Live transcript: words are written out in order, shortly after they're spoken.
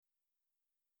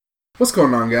What's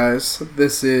going on, guys?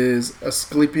 This is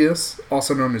Asclepius,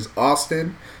 also known as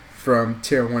Austin, from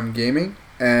Tier 1 Gaming,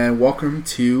 and welcome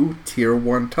to Tier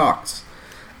 1 Talks.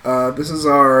 This is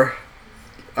our,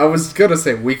 I was going to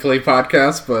say weekly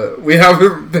podcast, but we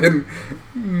haven't been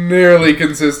nearly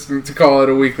consistent to call it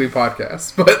a weekly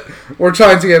podcast, but we're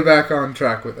trying to get back on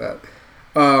track with that.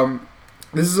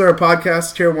 This is our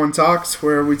podcast, Tier 1 Talks,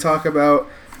 where we talk about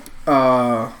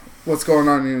what's going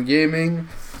on in gaming,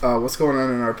 what's going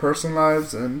on in our personal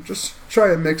lives, and just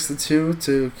try and mix the two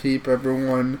to keep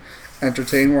everyone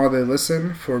entertained while they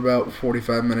listen for about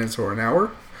 45 minutes or an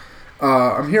hour.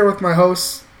 I'm here with my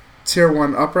host, Tier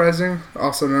 1 Uprising,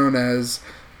 also known as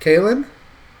Kaylin.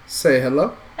 Say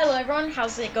hello. Hello everyone,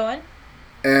 how's it going?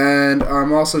 And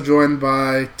I'm also joined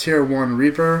by Tier 1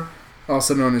 Reaper,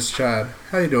 also known as Chad.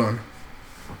 How you doing?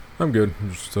 I'm good.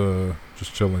 I'm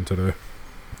just chilling today.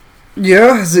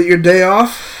 Yeah, is it your day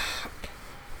off?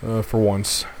 For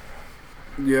once.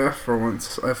 Yeah, for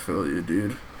once. I feel you,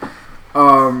 dude.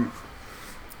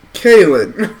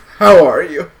 Kaylin, how are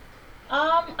you?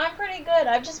 I'm pretty good.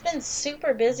 I've just been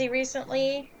super busy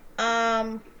recently.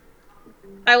 I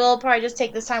will probably just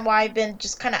take this time while I've been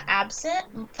just kind of absent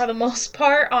for the most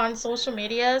part on social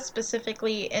media,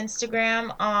 specifically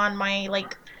Instagram on my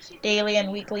daily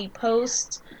and weekly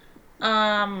posts.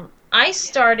 I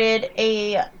started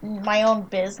my own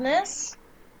business.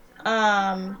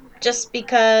 Just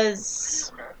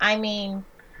because,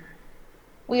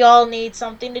 we all need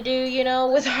something to do,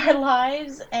 with our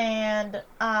lives. And,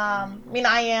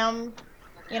 I am,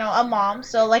 a mom.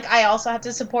 So, I also have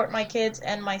to support my kids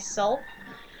and myself.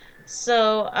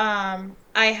 So,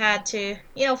 I had to,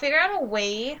 figure out a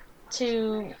way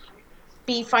to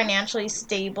be financially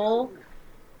stable.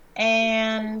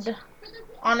 And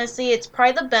honestly, it's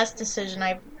probably the best decision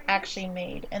I've actually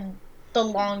made in the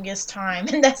longest time.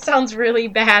 And that sounds really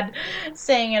bad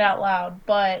saying it out loud,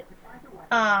 but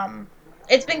um,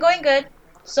 it's been going good.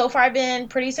 So far, I've been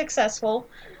pretty successful.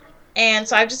 And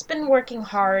so I've just been working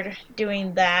hard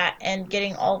doing that and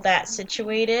getting all that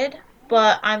situated.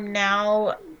 But I'm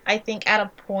now, I think, at a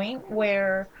point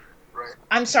where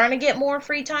I'm starting to get more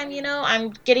free time, I'm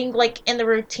getting, in the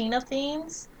routine of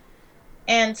things.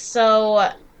 And so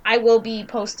I will be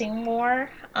posting more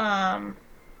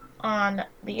on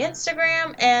the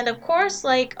Instagram. And of course,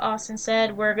 like Austin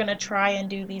said, we're going to try and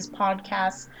do these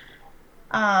podcasts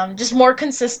just more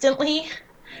consistently.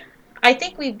 I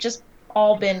think we've just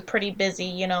all been pretty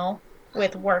busy,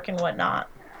 with work and whatnot.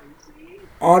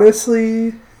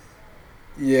 Honestly,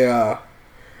 yeah.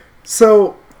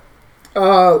 So,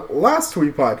 last we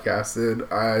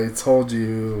podcasted, I told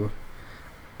you,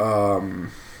 I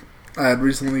had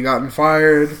recently gotten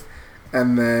fired,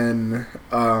 and then,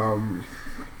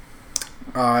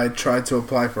 I tried to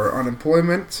apply for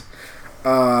unemployment.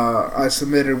 I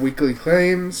submitted weekly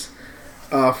claims.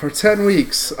 For 10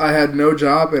 weeks, I had no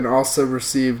job and also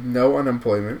received no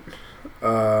unemployment.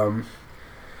 I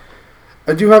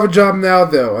do have a job now,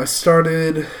 though. I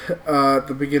started at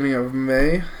the beginning of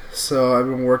May, so I've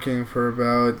been working for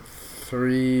about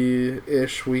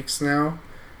 3-ish weeks now.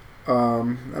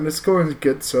 And it's going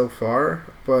good so far,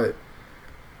 but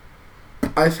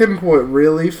I think what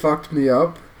really fucked me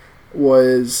up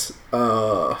was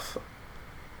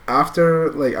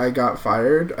after I got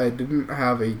fired, I didn't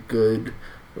have a good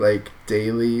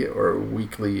daily or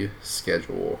weekly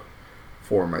schedule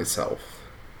for myself.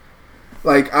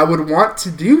 I would want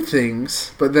to do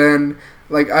things, but then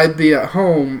I'd be at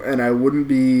home and I wouldn't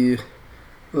be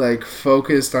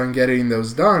focused on getting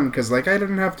those done because I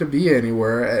didn't have to be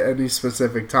anywhere at any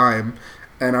specific time,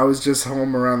 and I was just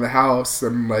home around the house,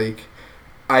 and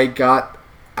I got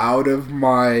out of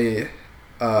my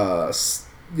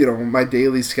my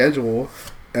daily schedule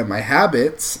and my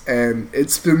habits, and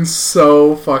it's been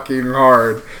so fucking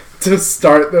hard to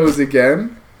start those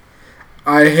again.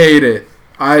 I hate it.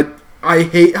 I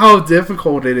hate how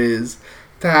difficult it is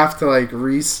to have to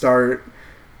restart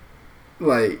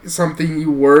something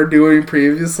you were doing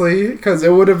previously, because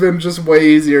it would have been just way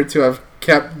easier to have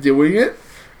kept doing it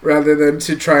rather than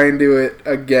to try and do it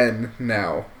again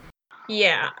now.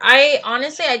 Yeah, I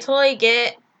totally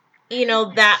get,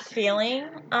 that feeling.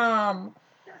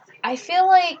 I feel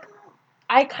like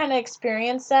I kind of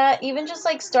experienced that even just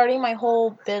starting my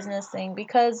whole business thing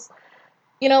because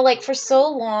for so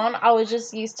long, I was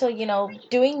just used to,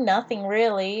 doing nothing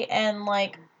really. And,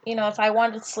 if I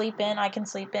wanted to sleep in, I can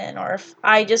sleep in. Or if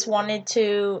I just wanted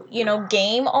to,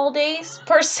 game all days,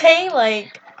 per se,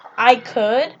 I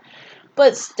could.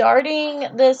 But starting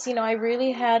this, I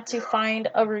really had to find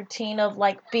a routine of,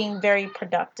 being very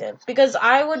productive. Because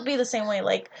I would be the same way,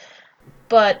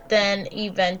 but then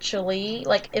eventually,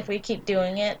 like, if we keep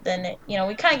doing it, then,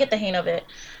 we kind of get the hang of it.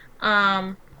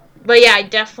 Um, but yeah, I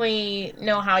definitely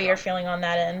know how you're feeling on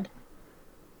that end.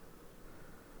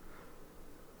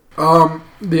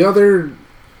 The other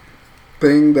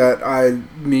thing that I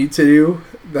need to do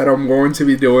that I'm going to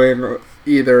be doing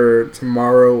either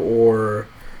tomorrow or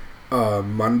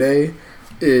Monday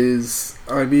is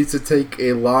I need to take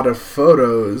a lot of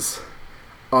photos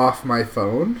off my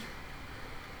phone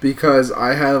because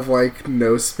I have like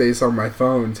no space on my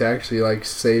phone to actually like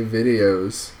save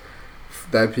videos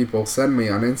that people send me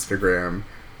on Instagram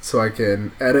so I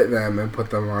can edit them and put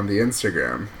them on the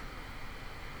Instagram.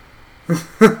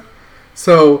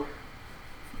 So,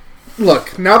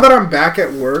 look, now that I'm back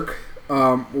at work,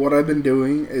 what I've been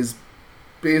doing is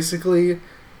basically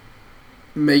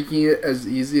making it as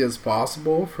easy as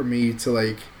possible for me to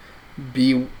like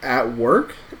be at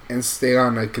work and stay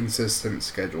on a consistent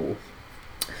schedule.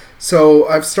 So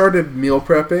I've started meal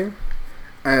prepping,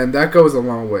 and that goes a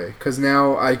long way because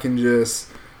now I can just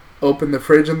open the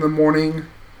fridge in the morning,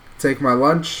 take my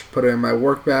lunch, put it in my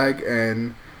work bag,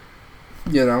 and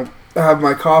have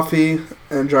my coffee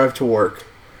and drive to work.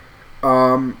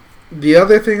 The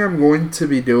other thing I'm going to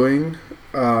be doing,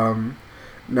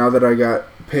 now that I got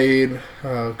paid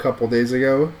a couple days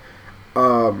ago,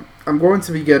 I'm going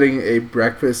to be getting a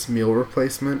breakfast meal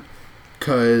replacement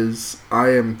because I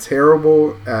am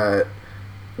terrible at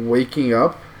waking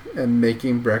up and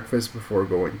making breakfast before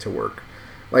going to work.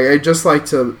 Like, I just like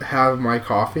to have my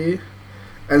coffee,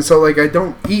 and so like I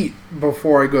don't eat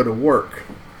before I go to work.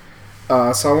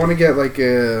 So I want to get like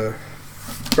a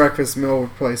breakfast meal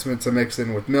replacement to mix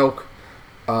in with milk.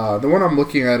 The one I'm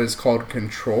looking at is called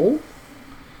Control.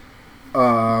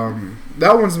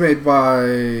 That one's made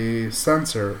by Face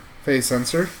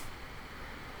Sensor.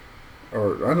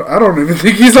 Or I don't even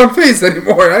think he's on Face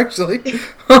anymore, actually.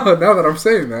 Now that I'm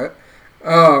saying that.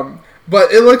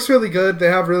 But it looks really good. They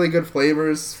have really good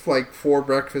flavors, like for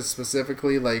breakfast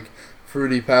specifically, like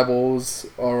Fruity Pebbles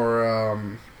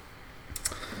or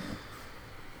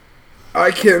I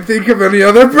can't think of any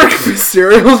other breakfast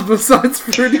cereals besides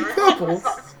Fruity Pebbles.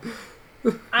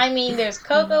 I mean, there's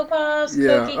Cocoa Puffs,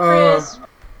 Cookie Crisp,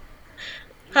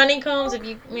 Honeycombs.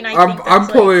 I'm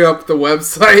pulling up the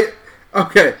website.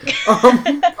 Okay.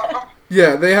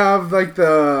 Yeah, they have like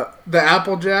the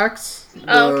Apple Jacks,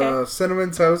 the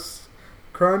Cinnamon Toast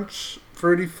Crunch,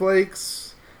 Fruity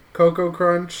Flakes, Cocoa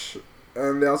Crunch,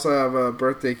 and they also have a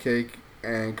birthday cake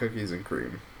and cookies and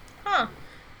cream. Huh.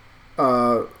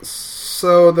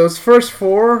 So those first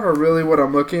four are really what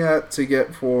I'm looking at to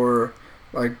get for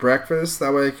like breakfast.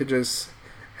 That way I could just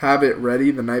have it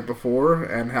ready the night before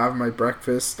and have my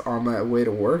breakfast on my way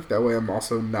to work. That way I'm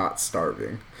also not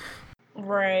starving.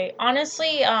 Right.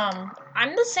 Honestly,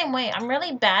 I'm the same way. I'm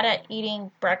really bad at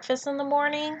eating breakfast in the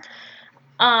morning.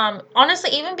 Honestly,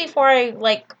 even before I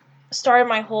like started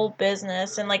my whole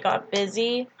business and like got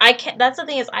busy, I can't. That's the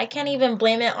thing is I can't even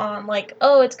blame it on like,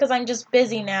 oh, it's because I'm just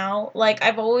busy now. Like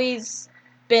I've always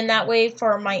been that way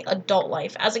for my adult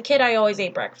life. As a kid, I always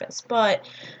ate breakfast, but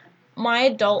my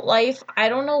adult life, I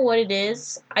don't know what it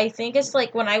is. I think it's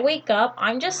like when I wake up,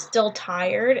 I'm just still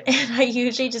tired, and I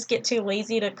usually just get too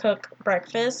lazy to cook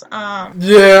breakfast.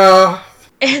 Yeah.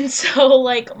 And so,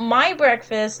 like, my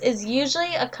breakfast is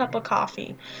usually a cup of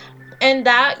coffee. And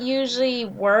that usually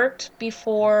worked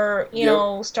before,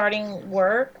 starting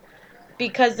work.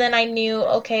 Because then I knew,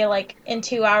 okay, like, in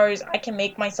 2 hours, I can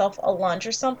make myself a lunch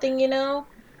or something.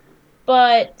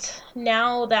 But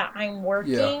now that I'm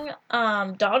working,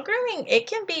 dog grooming, it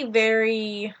can be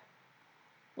very,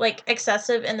 like,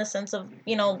 excessive in the sense of,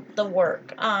 the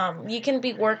work. You can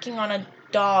be working on a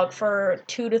dog for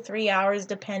 2 to 3 hours,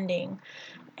 depending.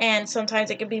 And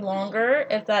sometimes it could be longer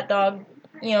if that dog,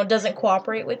 doesn't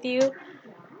cooperate with you.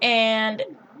 And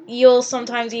you'll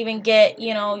sometimes even get,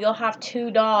 you'll have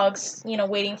two dogs,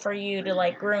 waiting for you to,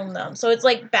 like, groom them. So it's,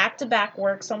 like, back-to-back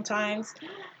work sometimes.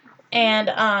 And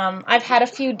I've had a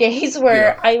few days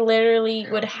where I literally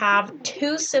would have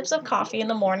 2 sips of coffee in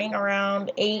the morning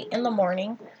around 8 in the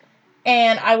morning.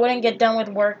 And I wouldn't get done with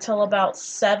work till about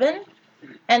 7.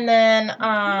 And then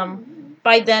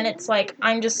by then it's like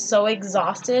I'm just so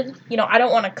exhausted. I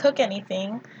don't want to cook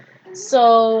anything.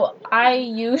 So I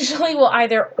usually will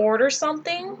either order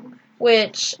something,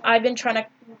 which I've been trying to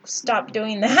stop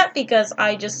doing that because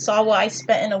I just saw what I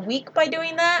spent in a week by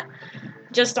doing that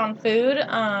just on food.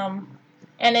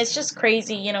 And it's just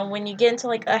crazy, when you get into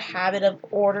like a habit of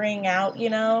ordering out,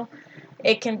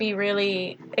 it can be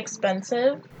really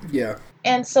expensive. Yeah.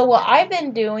 And so what I've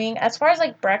been doing as far as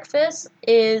like breakfast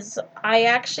is I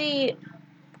actually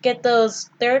get those.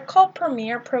 They're called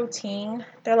Premier Protein.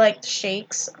 They're like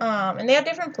shakes, and they have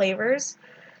different flavors.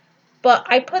 But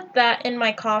I put that in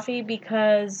my coffee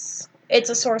because it's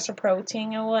a source of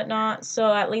protein and whatnot.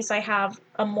 So at least I have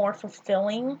a more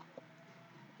fulfilling,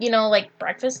 like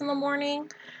breakfast in the morning.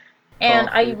 And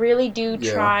I Coffee. really do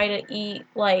Yeah. try to eat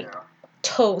like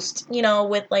toast,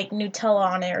 with like Nutella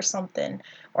on it or something,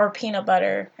 or peanut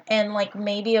butter, and like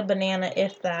maybe a banana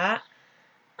if that.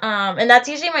 And that's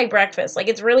usually my breakfast. Like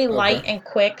it's really light Okay. and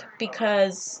quick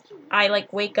because I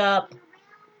like wake up,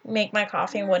 make my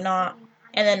coffee and whatnot,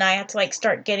 and then I have to like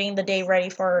start getting the day ready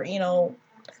for,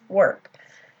 work.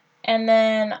 And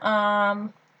then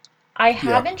I have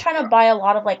Yeah. been trying to buy a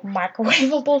lot of like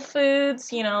microwavable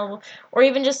foods, or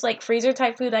even just like freezer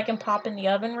type food that I can pop in the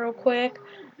oven real quick.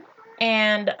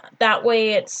 And that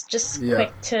way it's just Yeah.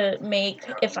 quick to make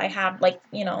if I have like,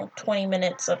 20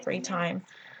 minutes of free time.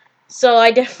 So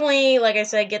I definitely, like I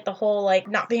said, get the whole like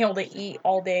not being able to eat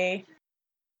all day.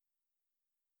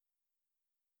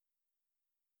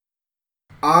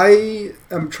 I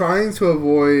am trying to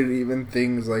avoid even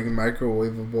things like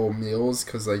microwavable meals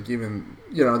because, like, even,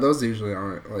 those usually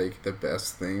aren't, like, the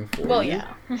best thing for Well, you.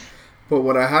 yeah. But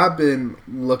what I have been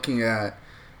looking at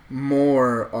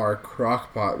more are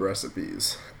crockpot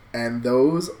recipes. And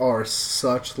those are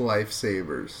such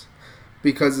lifesavers.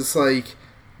 Because it's like,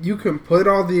 you can put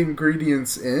all the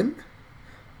ingredients in,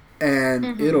 and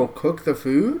Mhm. it'll cook the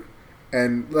food,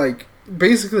 and, like,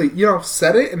 basically,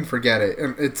 set it and forget it,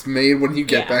 and it's made when you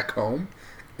get Yeah. back home.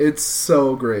 It's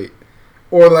so great.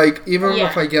 Or like, even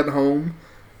if Yeah. I get home,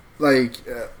 like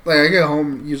I get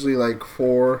home usually like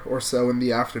 4 or so in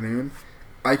the afternoon.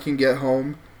 I can get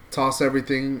home, toss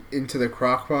everything into the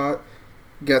crock pot,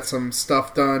 get some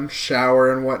stuff done,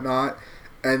 shower and whatnot,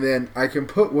 and then I can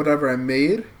put whatever I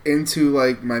made into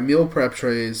like my meal prep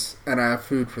trays, and I have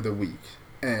food for the week.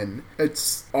 And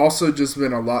it's also just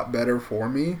been a lot better for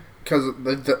me because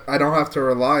I don't have to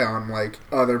rely on like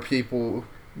other people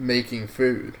making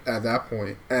food at that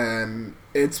point. And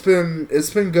it's been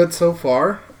good so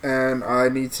far, and I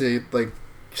need to like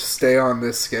stay on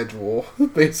this schedule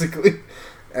basically.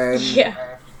 And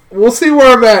Yeah. we'll see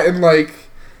where I'm at, and like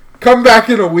come back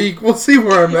in a week. We'll see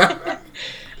where I'm at.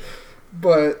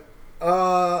 But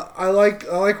I like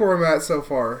where I'm at so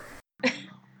far.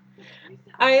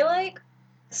 I like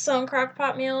some crock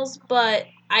pot meals, but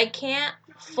I can't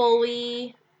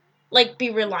fully like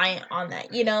be reliant on that,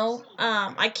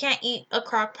 I can't eat a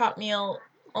crock pot meal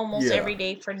almost Yeah. every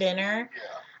day for dinner.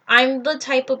 I'm the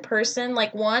type of person,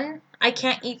 like, one, I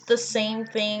can't eat the same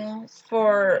thing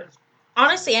for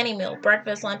honestly any meal,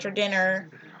 breakfast, lunch, or dinner,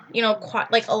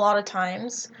 quite, like, a lot of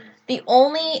times. The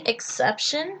only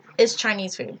exception is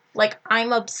Chinese food. Like,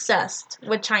 I'm obsessed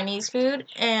with Chinese food,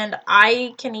 and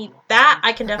I can eat that.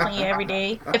 I can definitely eat every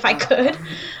day if I could.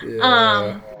 Yeah.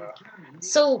 Um,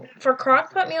 so for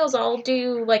crock pot meals, I'll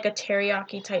do like a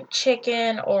teriyaki type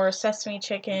chicken or sesame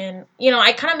chicken.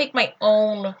 I kind of make my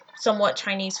own somewhat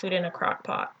Chinese food in a crock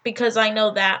pot because I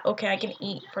know that, okay, I can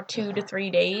eat for 2 to 3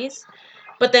 days.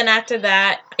 But then after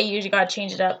that, I usually gotta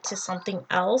change it up to something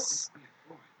else.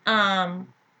 Um,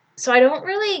 so I don't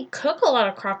really cook a lot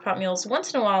of crock pot meals.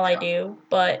 Once in a while I do,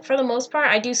 but for the most part,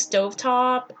 I do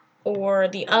stovetop or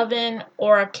the oven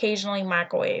or occasionally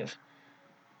microwave.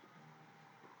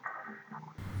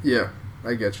 Yeah,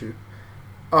 I get you.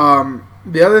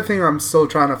 The other thing I'm still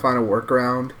trying to find a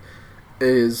workaround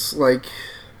is like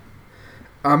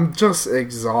I'm just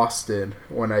exhausted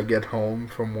when I get home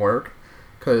from work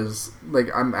because like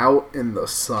I'm out in the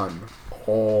sun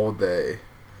all day,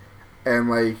 and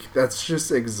like that's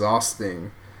just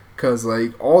exhausting because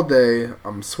like all day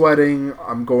I'm sweating.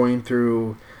 I'm going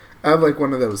through. I have like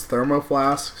one of those thermo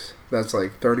flasks that's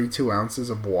like 32 ounces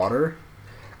of water.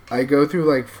 I go through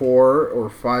like 4 or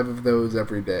 5 of those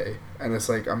every day, and it's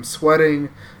like I'm sweating.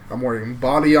 I'm wearing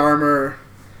body armor.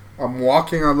 I'm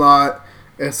walking a lot.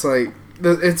 It's like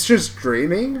it's just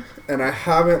draining, and I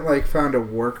haven't like found a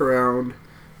workaround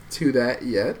to that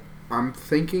yet. I'm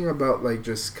thinking about like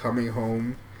just coming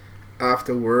home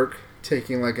after work,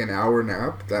 taking like an hour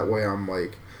nap. That way, I'm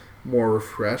like more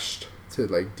refreshed to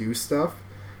like do stuff.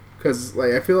 Cause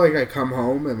like I feel like I come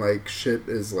home and like shit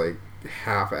is like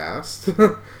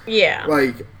half-assed. Yeah.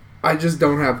 Like I just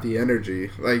don't have the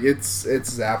energy. Like it's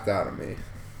zapped out of me.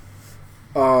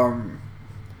 Um,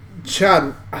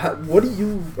 Chad, what do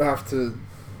you have to?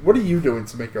 What are you doing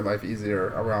to make your life easier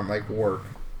around like work?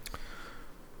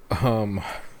 Um,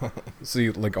 See,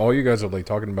 like all you guys are like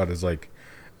talking about is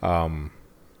um,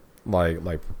 like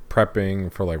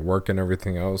prepping for like work and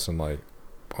everything else, and like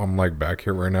I'm like back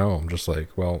here right now. I'm just like,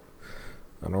 well,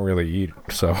 I don't really eat,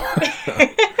 so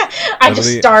I just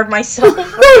Literally- starved myself.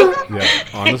 Yeah,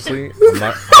 honestly, I'm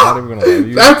not even gonna lie to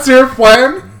you. That's your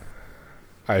plan?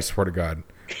 I swear to God,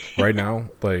 right now,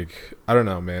 like I don't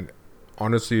know, man.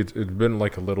 Honestly, it's been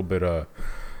like a little bit of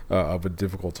a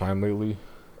difficult time lately,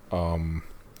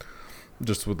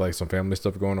 just with like some family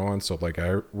stuff going on. So like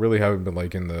I really haven't been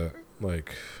like in the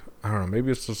like I don't know,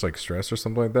 maybe it's just like stress or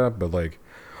something like that. But like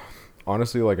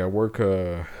honestly, like I work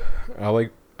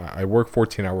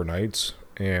 14-hour nights,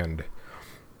 and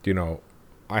you know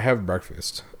I have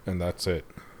breakfast and that's it.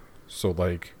 So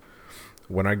like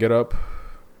when I get up,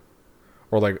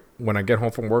 or like when I get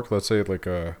home from work, let's say like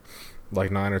 9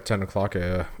 or 10 o'clock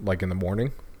like in the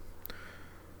morning,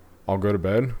 I'll go to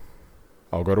bed,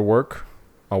 I'll go to work,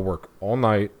 I'll work all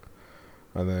night,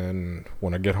 and then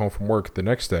when I get home from work the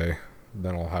next day,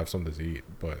 then I'll have something to eat.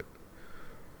 But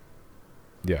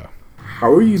yeah,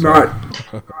 How are you not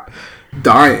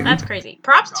dying? That's crazy.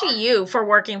 Props to you for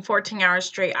working 14 hours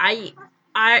straight. I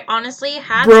honestly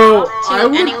hats Bro, off to I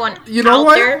would- anyone you know out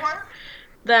what? there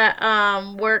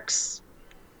that works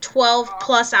 12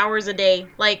 plus hours a day.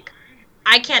 Like,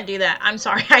 I can't do that. I'm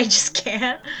sorry, I just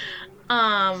can't.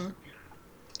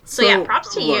 So yeah,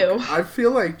 props to you. I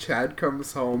feel like Chad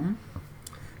comes home.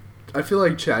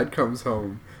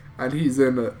 And he's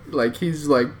he's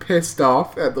pissed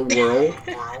off at the world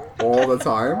all the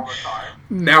time.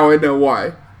 Now I know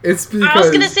why. It's because I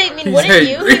was gonna say, I mean, he's wouldn't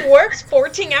you? hangry. He works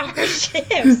 14-hour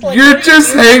shifts. Like, You're what do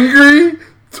just you hangry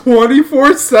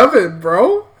 24/7,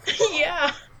 bro. do?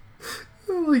 Yeah.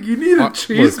 Like you need a Look.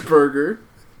 cheeseburger.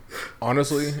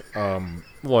 honestly,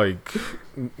 like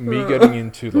me getting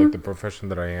into like the profession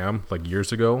that I am like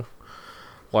years ago,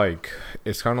 like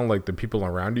it's kind of like the people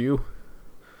around you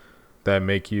that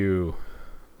make you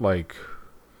like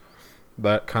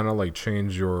that kind of like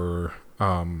change your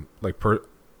I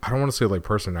don't want to say like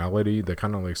personality. That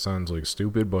kind of like sounds like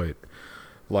stupid, but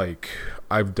like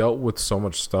I've dealt with so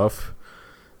much stuff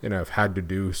and I've had to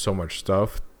do so much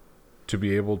stuff to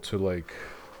be able to like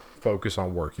focus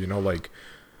on work, you know, like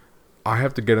I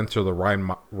have to get into the right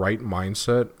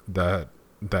mindset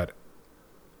that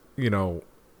you know,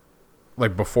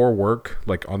 like before work,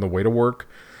 like on the way to work,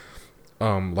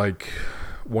 like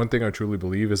one thing I truly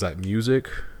believe is that music,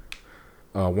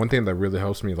 one thing that really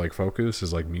helps me like focus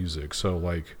is like music. So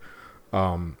like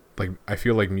I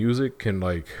feel like music can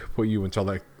like put you into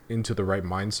the right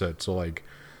mindset. So like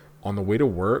on the way to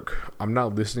work, I'm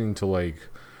not listening to like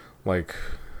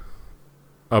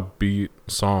upbeat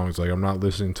songs. Like I'm not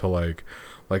listening to like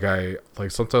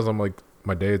sometimes I'm like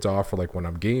my day is off, or like when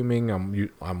I'm gaming,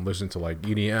 I'm listening to like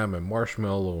EDM and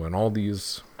Marshmello and all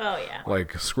these Oh yeah.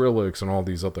 like Skrillex and all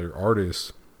these other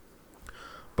artists.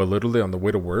 But literally on the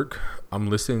way to work, I'm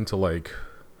listening to like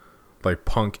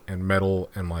punk and metal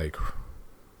and like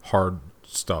hard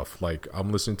stuff. Like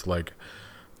I'm listening to like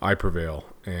I Prevail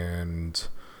and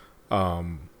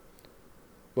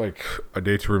like A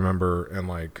Day to Remember and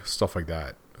like stuff like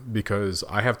that, because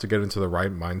I have to get into the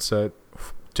right mindset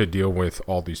to deal with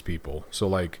all these people. So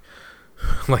like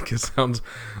it sounds,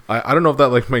 I don't know if that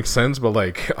like makes sense, but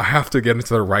like I have to get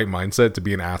into the right mindset to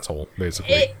be an asshole,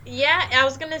 basically. Yeah, I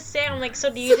was gonna say, I'm like,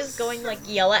 so do you just go and like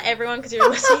yell at everyone because you're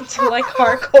listening to like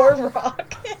hardcore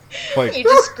rock? Like- you're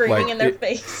just screaming like in their it-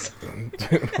 face.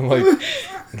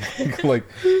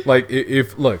 like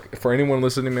if look, for anyone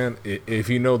listening, man, if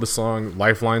you know the song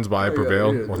Lifelines by I Oh, yeah,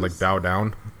 Prevail, yeah, or like this- Bow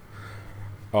Down,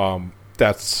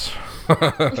 that's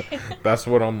that's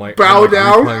what I'm like. Bow I'm, like,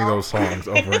 Down? replaying those songs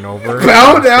over and over.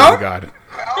 Bow I swear Down? to God.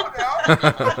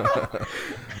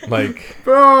 Like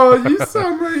Bro, you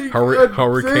sound like a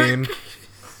Hurricane. dick.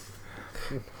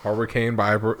 Hurricane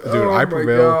by dude, Oh I my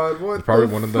Prevail God, what is probably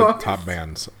the one of fuck? the top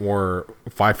bands. Or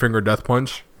Five Finger Death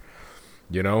Punch,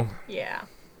 you know. Yeah.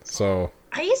 So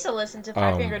I used to listen to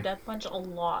Five Finger Death Punch a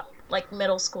lot, like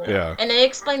middle school. Yeah. And it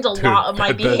explains a Dude, lot of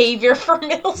my that's- behavior for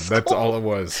middle school. that's all it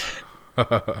was.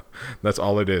 That's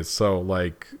all it is. So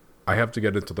like I have to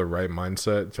get into the right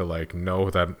mindset to like know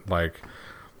that like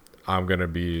I'm gonna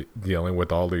be dealing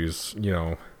with all these, you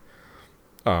know,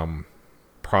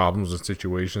 problems and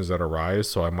situations that arise.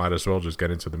 So I might as well just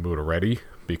get into the mood already,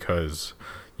 because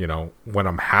you know, when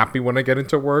I'm happy when I get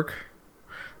into work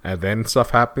and then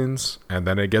stuff happens and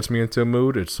then it gets me into a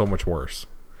mood, it's so much worse.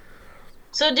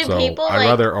 So do So people I'd like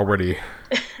rather already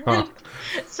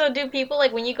So do people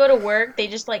like when you go to work, they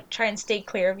just like try and stay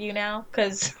clear of you now?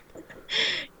 Because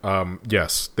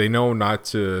yes, they know not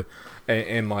to,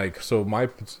 and like so my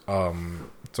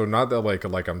so not that like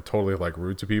I'm totally like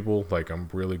rude to people. Like I'm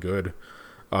really good.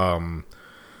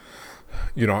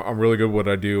 You know, I'm really good at what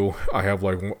I do. I have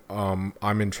like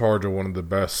I'm in charge of one of the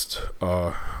best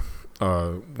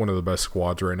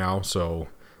squads right now. So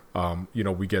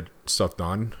we get stuff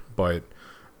done, but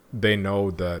they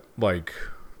know that, like,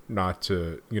 not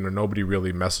to, nobody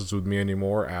really messes with me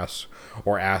anymore,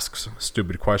 asks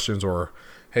stupid questions, or,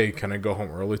 hey, can I go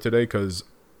home early today? Because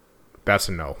that's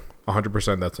a no.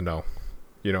 100% that's a no.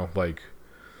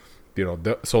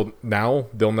 So now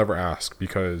they'll never ask,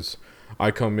 because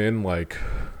I come in like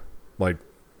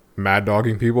mad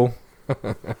dogging people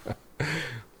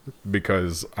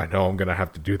because I know I'm gonna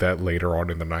have to do that later on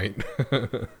in the night.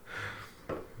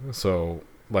 So,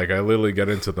 like, I literally get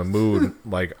into the mood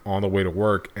like on the way to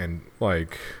work, and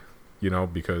like,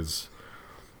 because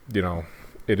it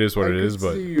is what it is,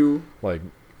 but like,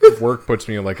 work puts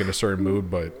me like in a certain mood.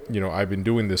 But I've been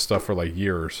doing this stuff for like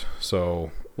years,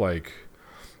 so like,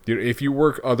 if you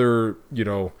work other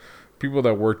people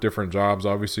that work different jobs,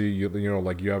 obviously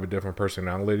like, you have a different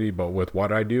personality. But with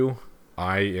what I do,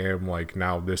 I am like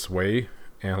now this way,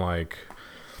 and like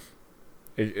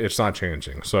it's not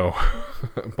changing. So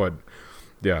but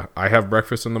yeah, I have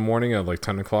breakfast in the morning at like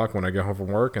 10 o'clock when I get home from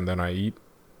work, and then I eat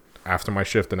after my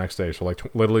shift the next day. So like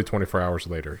literally 24 hours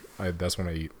later, that's when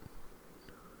I eat.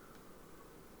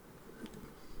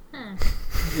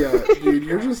 Yeah, dude,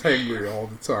 you're just hangry all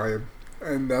the time,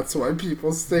 and that's why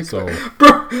people stay. So,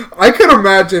 bro, I can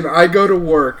imagine I go to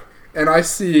work and I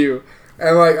see you,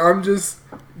 and like I'm just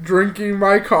drinking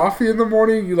my coffee in the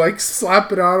morning. You like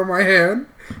slap it out of my hand,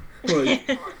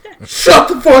 like, shut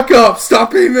the fuck up!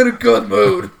 Stop being in a good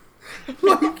mood.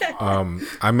 Like,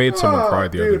 I made someone cry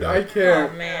the other day. I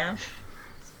can't. Oh man.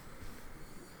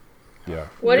 Yeah.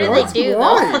 What did they do?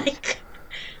 Why? Though? Like...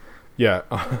 Yeah.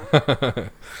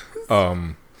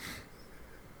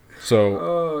 So.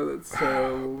 Oh, that's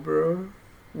terrible, bro.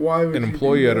 Why would an you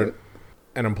employee do at that?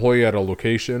 an employee at a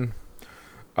location,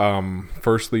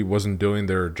 firstly wasn't doing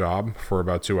their job for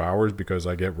about 2 hours, because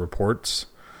I get reports,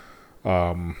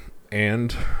 and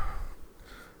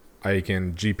I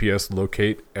can GPS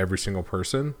locate every single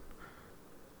person.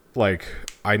 Like,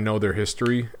 I know their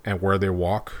history and where they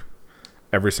walk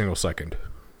every single second.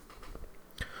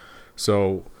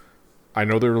 So I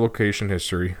know their location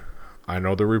history. I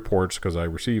know the reports because I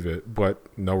receive it, but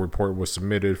no report was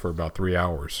submitted for about 3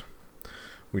 hours,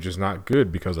 which is not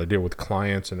good because I deal with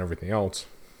clients and everything else.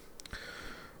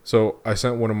 So I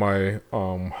sent one of my,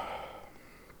 I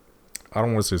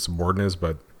don't want to say subordinates,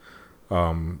 but,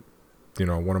 one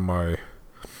of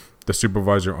the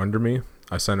supervisor under me,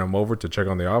 I sent him over to check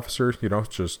on the officer,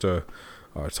 just to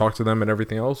talk to them and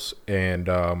everything else. And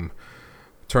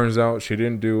turns out she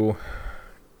didn't do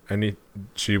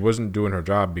she wasn't doing her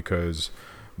job because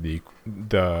the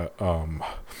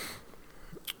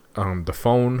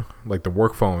phone, like the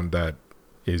work phone that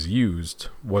is used,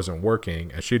 wasn't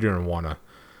working, and she didn't want to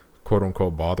quote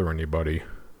unquote bother anybody.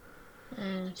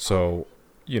 So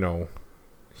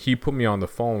he put me on the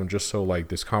phone just so like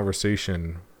this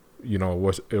conversation,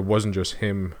 it wasn't just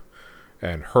him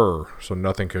and her, so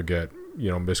nothing could get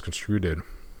misconstrued.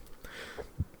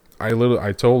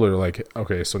 I told her, like,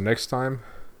 okay, so next time,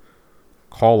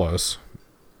 call us.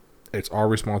 It's our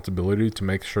responsibility to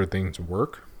make sure things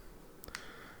work.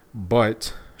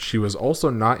 But she was also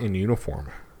not in uniform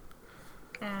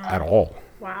at all.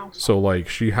 Wow. So like,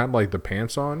 she had like the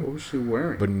pants on. What was she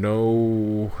wearing? But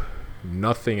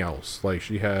nothing else. Like,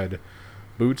 she had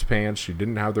boots, pants. She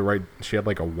didn't have she had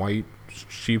like a white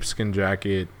sheepskin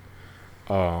jacket.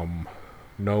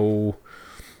 No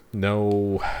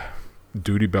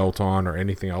duty belt on or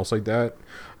anything else like that.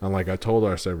 And like I told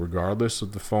her, I said, regardless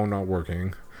of the phone not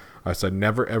working, I said,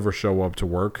 never ever show up to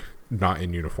work not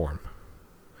in uniform.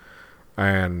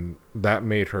 And that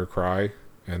made her cry.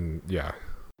 And yeah.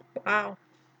 Wow.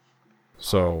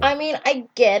 So I mean, I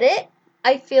get it.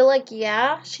 I feel like,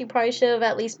 yeah, she probably should have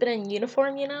at least been in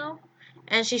uniform,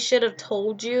 and she should have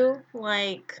told you,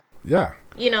 like, yeah,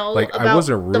 like, about I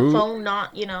wasn't rude. The phone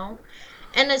not,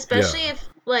 and especially if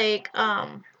like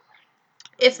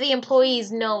if the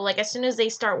employees know, like, as soon as they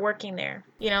start working there,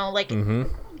 like, Mm-hmm.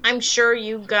 I'm sure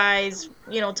you guys,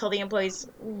 tell the employees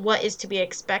what is to be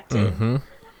expected. Mm-hmm.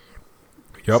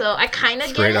 Yep. So I kind of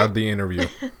get straight it. out of the interview.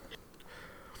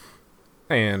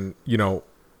 And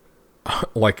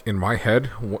like, in my head,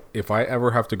 if I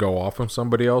ever have to go off on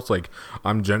somebody else, like,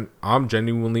 I'm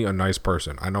genuinely a nice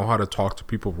person. I know how to talk to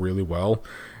people really well,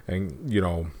 and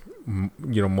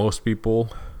most people,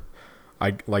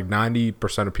 I like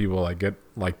 90% of people, I get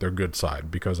like their good side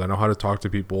because I know how to talk to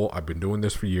people. I've been doing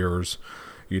this for years,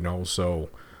 so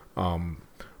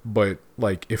but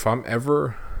like, if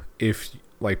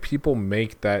like people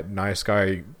make that nice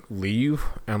guy leave,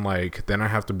 and like then I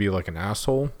have to be like an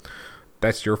asshole,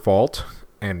 that's your fault,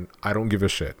 and I don't give a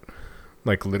shit.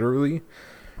 Like, literally,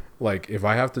 like, if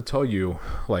I have to tell you,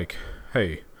 like,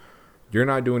 hey, you're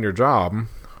not doing your job.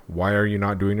 Why are you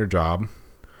not doing your job?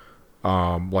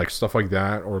 Like stuff like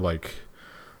that, or like,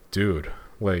 dude,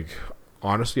 like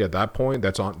honestly, at that point,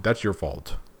 that's your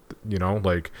fault. You know,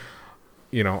 like,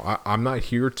 I'm not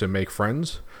here to make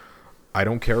friends. I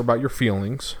don't care about your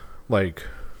feelings. Like,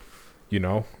 you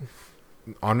know,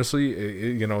 honestly,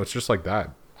 it's just like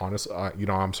that. Honestly,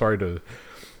 I'm sorry to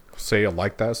say it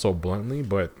like that so bluntly,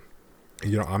 but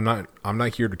I'm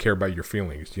not here to care about your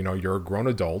feelings. You're a grown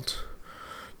adult.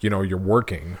 You're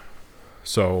working,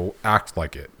 so act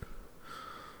like it.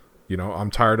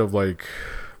 I'm tired of like,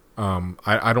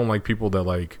 I don't like people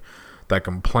that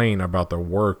complain about their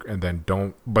work and then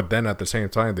don't, but then at the same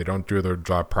time they don't do their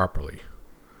job properly.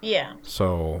 Yeah.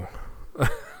 So,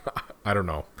 I don't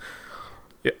know.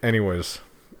 Yeah, anyways,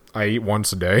 I eat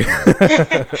once a day.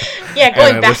 Yeah,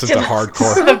 going back to the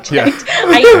hardcore subject. Yeah.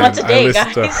 I eat once a day,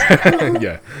 guys.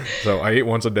 Yeah. So I eat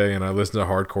once a day and I listen to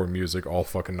hardcore music all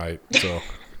fucking night. So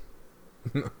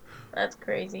That's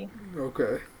crazy.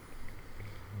 Okay.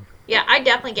 Yeah, I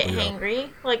definitely get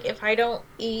hangry. Like, if I don't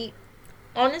eat...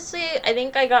 Honestly, I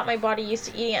think I got my body used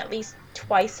to eating at least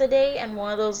twice a day, and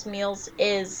one of those meals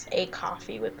is a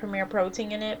coffee with Premier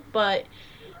Protein in it. But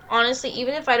honestly,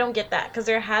 even if I don't get that, because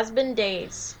there has been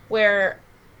days where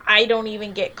I don't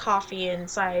even get coffee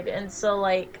inside. And so,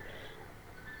 like,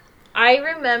 I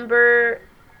remember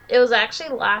it was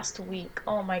actually last week.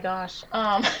 Oh my gosh.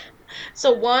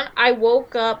 So one, I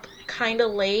woke up kind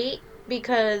of late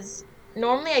because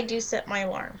normally I do set my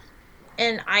alarm.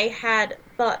 And I had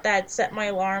thought that I'd set my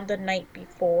alarm the night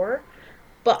before.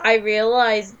 But I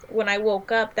realized when I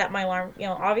woke up that my alarm,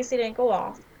 obviously didn't go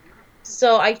off.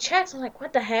 So I checked. I'm like,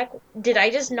 what the heck? Did I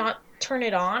just not turn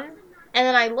it on? And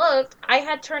then I looked. I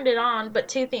had turned it on, but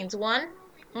two things. One,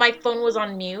 my phone was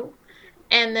on mute.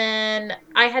 And then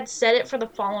I had set it for the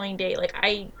following day. Like,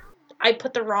 I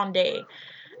put the wrong day.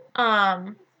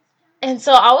 Um, and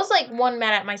so I was like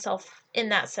mad at myself in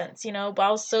that sense, but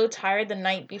I was so tired the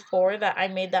night before that I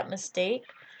made that mistake.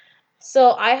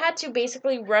 So I had to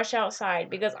basically rush outside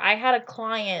because I had a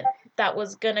client that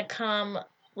was gonna come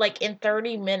like in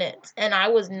 30 minutes and I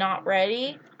was not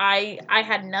ready. I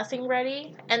had nothing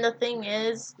ready. And the thing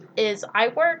is I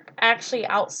work actually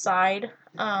outside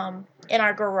in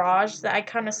our garage. That I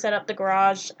kind of set up the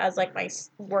garage as like my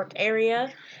work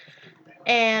area.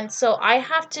 And so I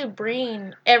have to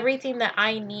bring everything that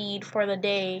I need for the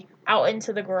day out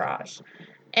into the garage.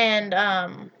 And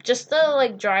just the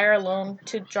like dryer alone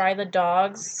to dry the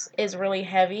dogs is really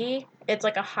heavy. It's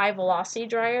like a high velocity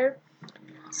dryer.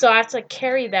 So I have to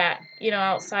carry that,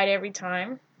 outside every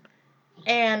time.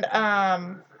 And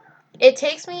it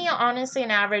takes me honestly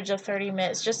an average of 30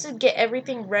 minutes just to get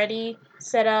everything ready,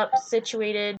 set up,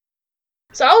 situated.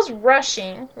 So I was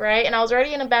rushing, right? And I was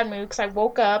already in a bad mood because I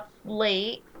woke up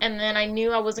late and then I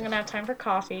knew I wasn't going to have time for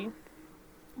coffee.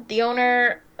 The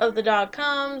owner of the dog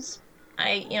comes.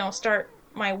 I, start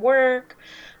my work.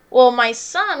 Well, my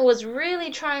son was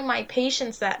really trying my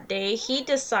patience that day. He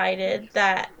decided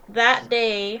that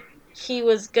day he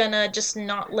was going to just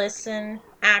not listen,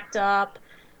 act up,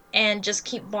 and just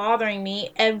keep bothering me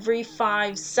every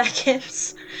 5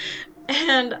 seconds.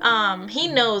 And he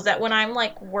knows that when I'm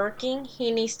like working,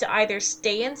 he needs to either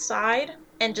stay inside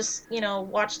and just,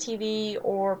 watch TV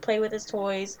or play with his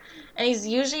toys. And he's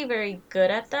usually very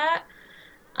good at that.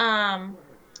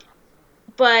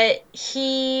 But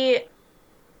he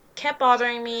kept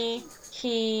bothering me.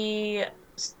 He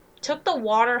took the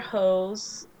water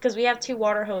hose, because we have 2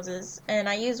 water hoses, and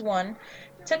I use one.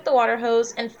 Took the water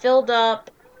hose and filled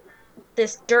up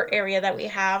this dirt area that we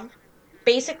have.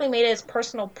 Basically made it his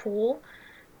personal pool.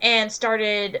 And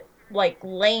started like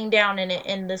laying down in it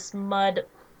in this mud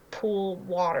pool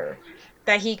water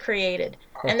that he created.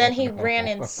 And then he ran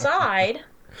inside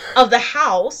of the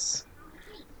house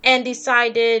and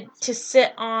decided to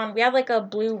sit on, we have like a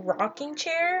blue rocking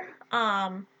chair,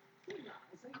 and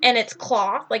it's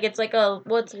cloth, like it's like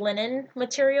what's linen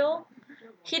material.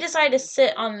 He decided to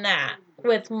sit on that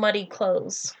with muddy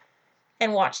clothes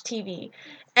and watch TV.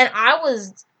 And I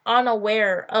was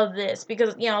unaware of this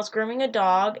because, I was grooming a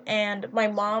dog, and my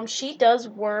mom, she does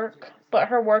work, but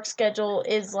her work schedule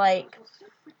is like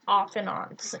off and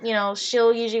on.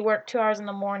 She'll usually work 2 hours in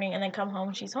the morning and then come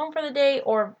home. She's home for the day,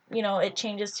 or, it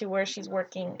changes to where she's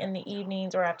working in the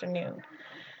evenings or afternoon.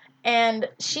 And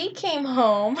she came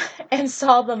home and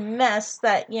saw the mess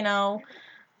that,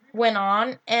 went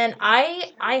on, and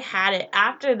I had it.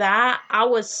 After that, I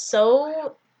was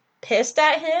so pissed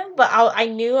at him, but I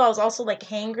knew I was also like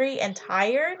hangry and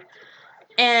tired,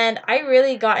 and I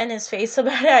really got in his face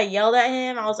about it. I yelled at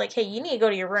him. I was like, hey, you need to go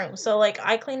to your room. So like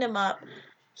I cleaned him up.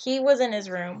 He was in his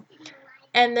room,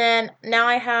 And then now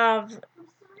I have,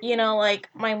 like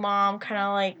my mom kind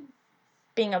of like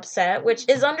being upset, which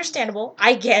is understandable.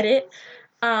 I get it.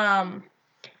 Um,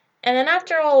 and then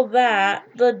after all that,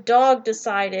 the dog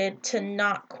decided to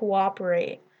not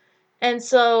cooperate. And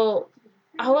so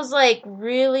I was like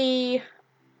I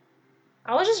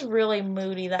was just really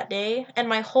moody that day. And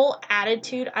my whole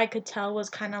attitude, I could tell, was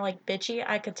kind of like bitchy.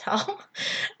 I could tell.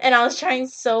 And I was trying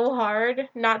so hard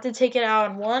not to take it out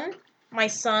on one, my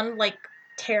son, like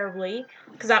terribly,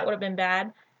 because that would have been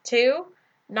bad. Two,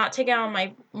 not take it out on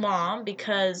my mom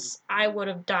because I would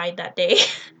have died that day.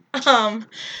 um,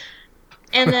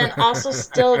 and then also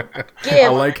still I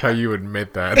give. like how you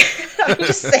admit that. I'm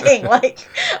just saying, like,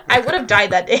 I would have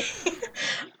died that day.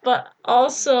 But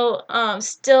also,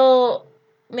 still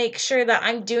make sure that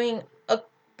I'm doing a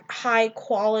high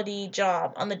quality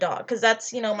job on the dog. Because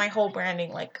that's, my whole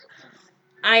branding. Like,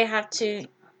 I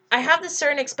have this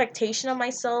certain expectation of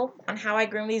myself on how I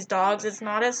groom these dogs. It's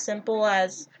not as simple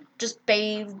as just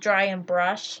bathe, dry, and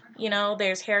brush.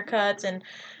 There's haircuts, and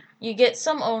you get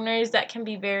some owners that can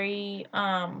be very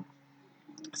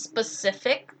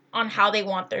specific on how they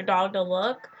want their dog to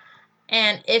look.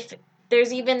 And if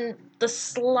there's even the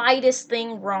slightest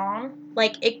thing wrong,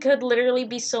 like it could literally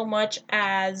be so much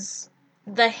as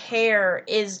the hair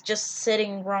is just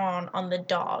sitting wrong on the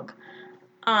dog.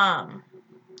 Um,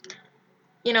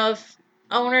 if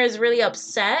owner is really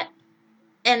upset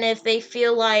and if they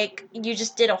feel like you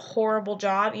just did a horrible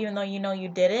job even though you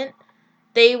didn't,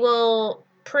 they will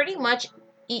pretty much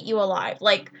eat you alive.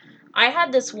 Like, I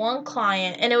had this one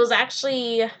client, and it was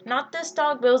actually not this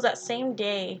dog, but it was that same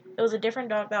day. It was a different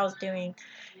dog that I was doing.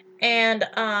 And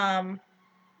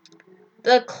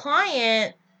the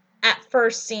client at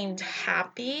first seemed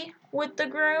happy with the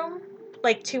groom,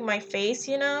 like to my face,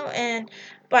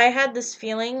 but I had this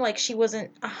feeling like she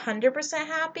wasn't 100%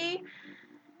 happy.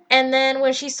 And then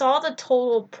when she saw the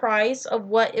total price of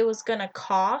what it was going to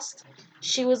cost,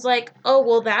 she was like, "Oh,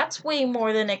 well, that's way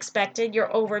more than expected.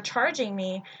 You're overcharging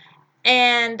me."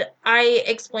 And I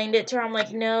explained it to her. I'm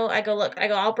like, "No," look,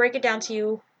 "I'll break it down to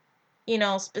you,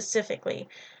 specifically."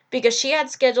 Because she had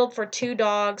scheduled for two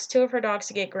of her dogs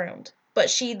to get groomed. But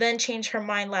she then changed her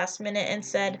mind last minute and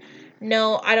said,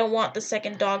 "No, I don't want the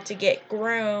second dog to get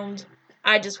groomed.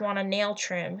 I just want a nail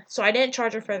trim." So I didn't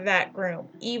charge her for that groom,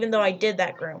 even though I did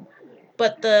that groom.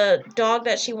 But the dog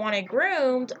that she wanted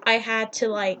groomed, I had to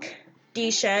like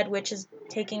de-shed, which is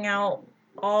taking out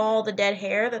all the dead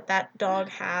hair that dog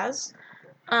has.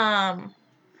 Um,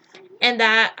 and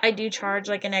that I do charge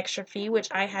like an extra fee, which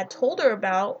I had told her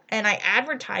about, and I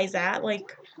advertise that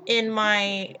like in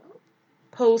my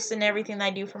posts and everything that I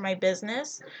do for my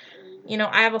business.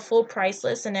 I have a full price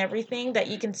list and everything that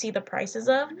you can see the prices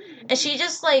of. And she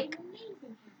just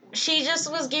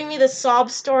was giving me the sob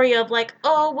story of like,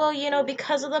 "Oh, well,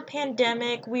 because of the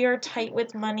pandemic, we are tight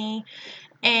with money,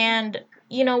 and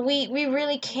we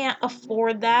really can't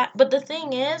afford that." But the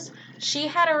thing is, she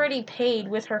had already paid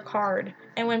with her card,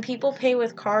 and when people pay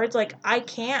with cards, like, I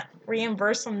can't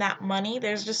reimburse them that money.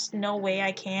 There's just no way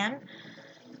I can.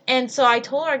 And so I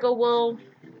told her, I go, "Well,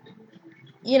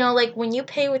 like, when you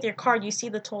pay with your card, you see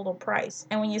the total price,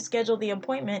 and when you schedule the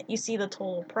appointment, you see the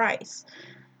total price.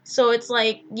 So it's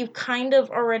like you kind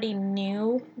of already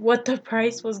knew what the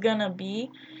price was gonna be."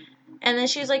 And then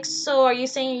she's like, "So are you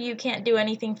saying you can't do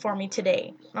anything for me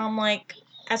today?" And I'm like,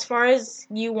 "As far as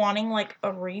you wanting like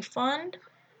a refund,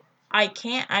 I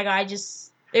can't. I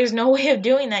just, there's no way of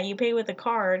doing that. You pay with a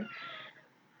card."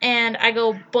 And I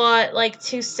go, "But like,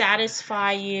 to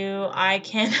satisfy you, I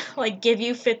can like give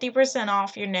you 50%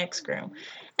 off your next groom."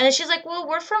 And then she's like, "Well,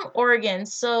 we're from Oregon,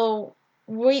 so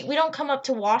we don't come up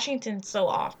to Washington so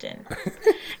often."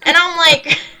 And I'm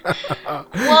like,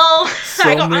 "Well," So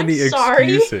I go, many "I'm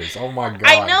sorry." excuses. Oh my god.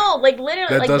 I know, like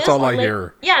literally, like That's this. all I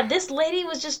hear. Yeah, this lady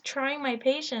was just trying my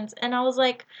patience, and I was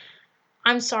like,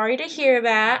 "I'm sorry to hear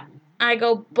that." I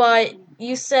go, "But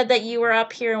you said that you were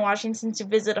up here in Washington to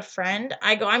visit a friend."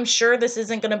 I go, "I'm sure this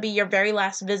isn't gonna be your very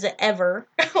last visit ever,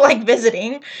 like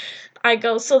visiting." I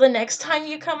go, "So the next time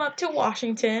you come up to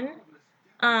Washington,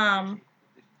 um,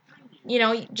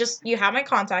 just you have my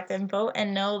contact info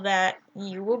and know that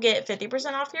you will get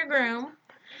 50% off your groom."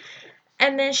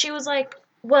 And then she was like,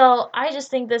 "Well, I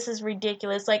just think this is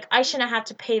ridiculous. Like, I shouldn't have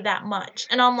to pay that much."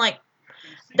 And I'm like,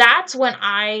 that's when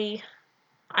I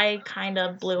kind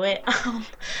of blew it.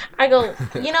 I go,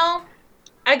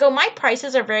 "My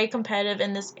prices are very competitive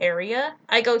in this area."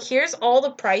 I go, "Here's all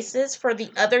the prices for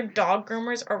the other dog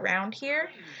groomers around here."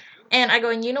 And I go,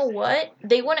 "And you know what?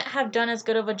 They wouldn't have done as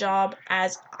good of a job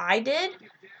as I did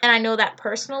And I know that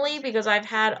personally because I've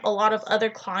had a lot of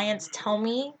other clients tell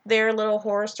me their little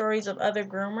horror stories of other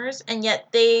groomers, and yet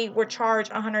they were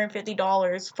charged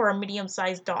 $150 for a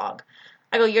medium-sized dog.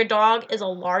 I go, your dog is a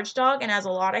large dog and has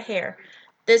a lot of hair.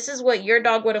 This is what your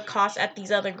dog would have cost at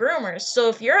these other groomers. So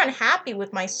if you're unhappy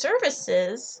with my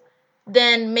services,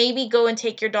 then maybe go and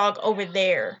take your dog over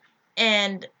there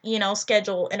and,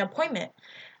 schedule an appointment.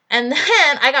 And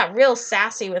then I got real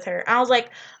sassy with her. I was like,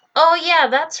 oh, yeah,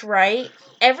 that's right.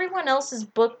 Everyone else is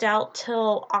booked out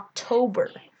till October,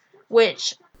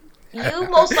 which you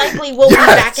most likely will be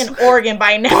back in Oregon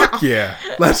by now. Fuck yeah.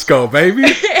 Let's go, baby.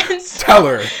 Tell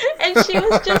her. And she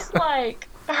was just like,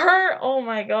 oh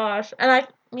my gosh. And I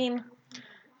mean,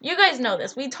 you guys know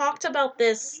this. We talked about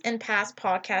this in past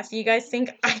podcasts. You guys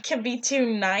think I can be too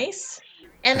nice?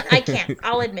 And I can't.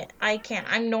 I'll admit, I can't.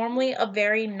 I'm normally a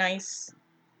very nice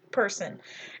person.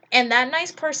 And that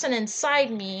nice person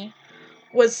inside me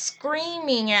was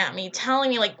screaming at me, telling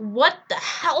me, like, what the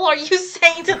hell are you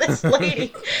saying to this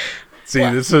lady? See,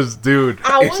 this is, dude,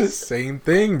 it's the same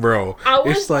thing, bro.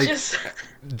 It's like,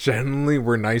 generally,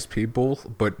 we're nice people,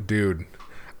 but, dude,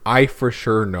 I for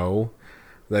sure know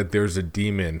that there's a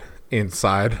demon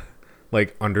inside,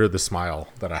 like, under the smile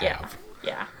that I have.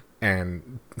 Yeah.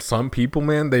 And some people,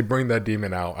 man, they bring that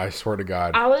demon out, I swear to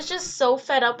God. I was just so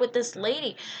fed up with this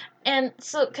lady. And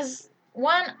so, because...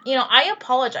 one, I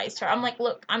apologized to her. I'm like,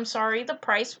 look, I'm sorry the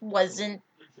price wasn't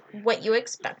what you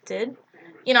expected.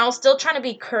 I was still trying to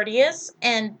be courteous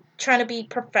and trying to be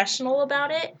professional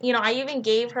about it. I even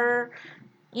gave her,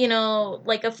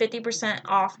 like a 50%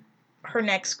 off her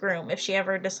next groom if she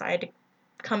ever decided to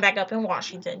come back up in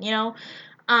Washington,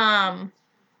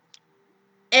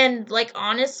 And, like,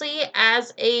 honestly,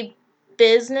 as a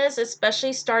business,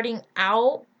 especially starting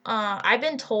out, I've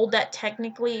been told that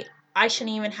technically I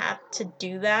shouldn't even have to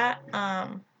do that.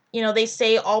 They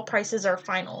say all prices are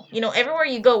final. Everywhere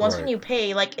you go, once when you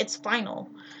pay, like, it's final.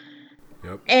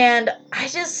 Yep. And I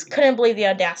just couldn't believe the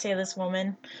audacity of this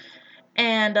woman.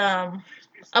 And a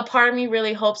part of me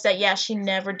really hopes that, yeah, she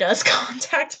never does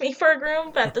contact me for a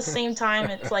groom. But at the same time,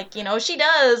 it's like, if she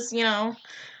does, I'm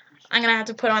going to have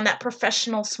to put on that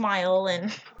professional smile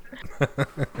and...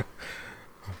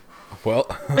 Well,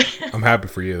 I'm happy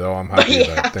for you, though. I'm happy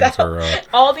that things are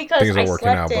all because things are I working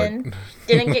slept out, in,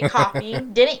 didn't get coffee,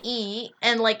 didn't eat,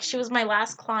 and, like, she was my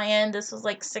last client. This was,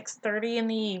 like, 6:30 in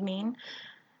the evening.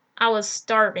 I was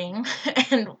starving,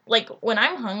 and, like, when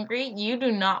I'm hungry, you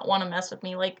do not want to mess with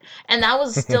me, like, and that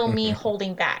was still me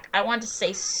holding back. I wanted to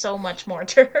say so much more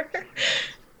to her.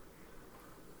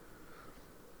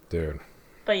 Dude.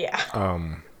 But, yeah.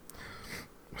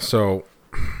 So...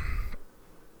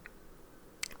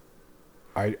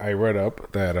 I read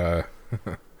up that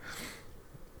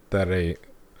that a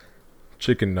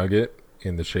chicken nugget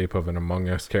in the shape of an Among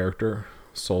Us character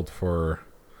sold for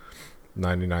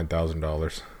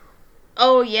 $99,000.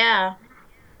 Oh yeah.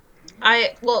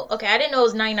 I didn't know it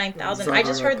was 99,000. I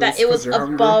just heard that it was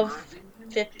above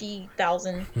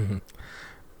 50,000.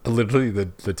 Literally,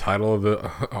 the title of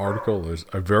the article is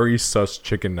 "A very sus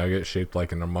chicken nugget shaped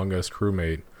like an Among Us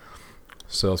crewmate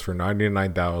sells for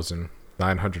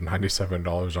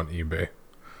 $99,997 on eBay."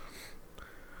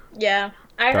 Yeah,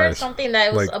 I heard something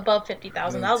that it was above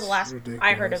 50,000. That was the last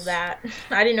I heard of that.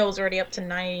 I didn't know it was already up to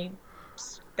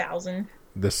 90,000.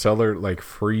 The seller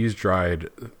freeze dried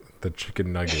the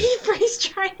chicken nugget. He freeze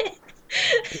dried it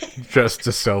just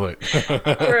to sell it,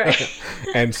 right?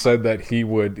 And said that he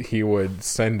would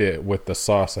send it with the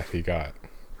sauce that he got.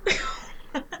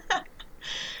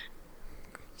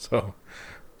 So,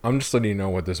 I'm just letting you know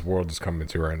what this world is coming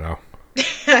to right now.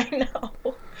 I know.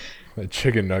 A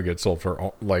chicken nugget sold for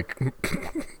oh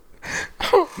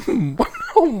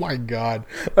my god,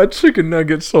 a chicken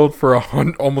nugget sold for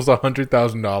almost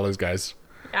 $100,000, guys.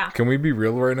 Yeah. Can we be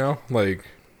real right now? And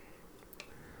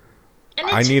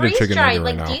it's I need a chicken nugget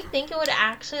right now. Do you think it would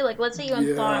actually, let's say you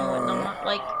unthaw and whatnot,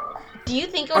 do you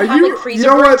think it would have freezer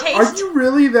burn taste? Are you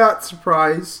really that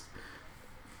surprised?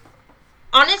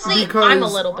 Honestly, Because I'm a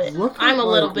little bit. I'm a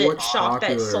little bit what's shocked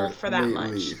that it popular sold for that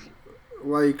lately.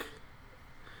 much.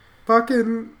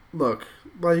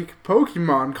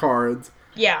 Pokemon cards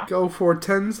Yeah. go for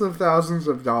tens of thousands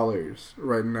of dollars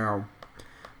right now.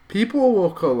 People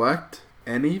will collect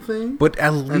anything, but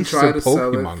at least try the to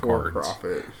sell it Pokemon for cards.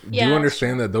 profit. Do you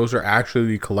understand that those are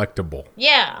actually collectible?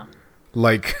 Yeah.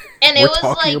 And we're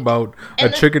talking about a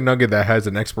chicken nugget that has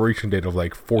an expiration date of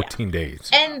 14 days.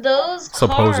 And those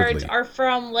cards are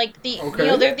from they're the OG.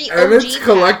 And it's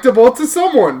collectible to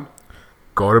someone.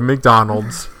 Go to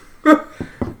McDonald's.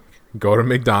 Go to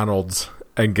McDonald's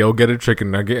and go get a chicken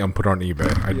nugget and put it on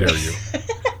eBay. I dare you.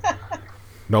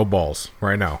 No balls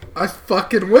right now. I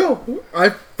fucking will. I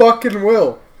fucking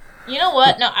will. You know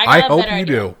what? No, I I got a hope better you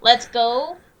idea. do. Let's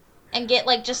go and get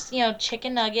like just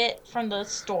chicken nugget from the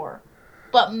store,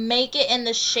 but make it in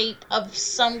the shape of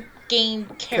some game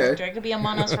character. It could be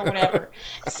Among Us or whatever.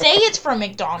 Say it's from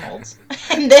McDonald's,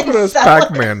 and then Put us sell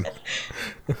Pac-Man.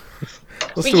 it.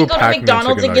 Let's We do can a go to Pac-Man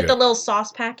McDonald's chicken and get the nugget. little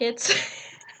sauce packets.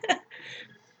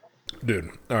 Dude,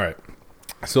 all right.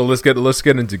 So let's get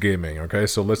into gaming, okay?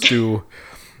 So let's do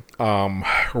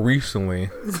recently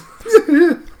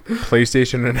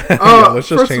PlayStation and yeah, let's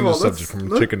just first change of the all, subject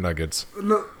from chicken nuggets.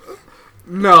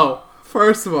 No.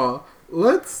 First of all,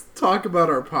 let's talk about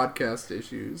our podcast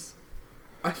issues.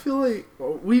 I feel like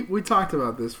we talked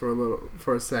about this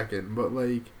for a second, but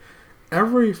like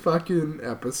every fucking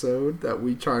episode that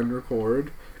we try and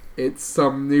record, it's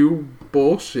some new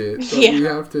bullshit that we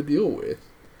have to deal with.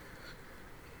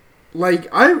 Like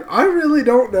I really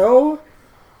don't know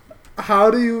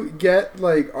how to get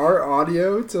like our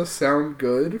audio to sound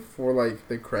good for like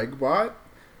the Craigbot,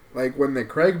 like when the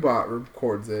Craigbot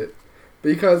records it.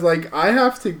 Because, like, I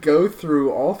have to go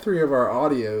through all three of our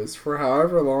audios for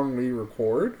however long we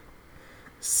record,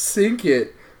 sync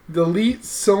it, delete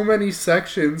so many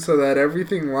sections so that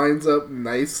everything lines up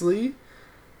nicely,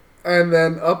 and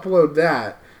then upload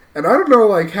that. And I don't know,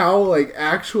 like, how, like,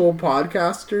 actual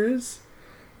podcasters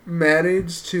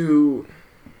manage to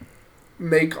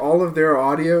make all of their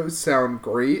audio sound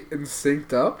great and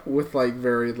synced up with, like,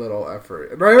 very little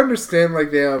effort. And I understand,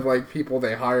 like, they have, like, people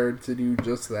they hired to do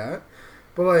just that.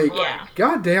 But, like,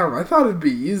 goddamn, I thought it'd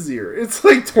be easier. It's,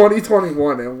 like,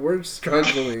 2021, and we're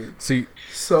struggling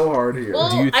so hard here.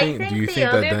 Well, Do you I think the that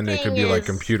other then it could be, like,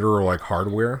 computer or, like,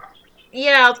 hardware?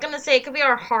 Yeah, I was going to say, it could be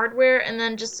our hardware and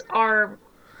then just our...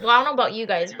 Well, I don't know about you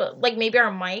guys, but, like, maybe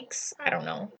our mics? I don't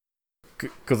know.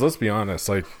 Because let's be honest,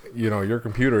 like, your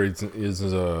computer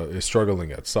is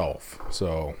struggling itself,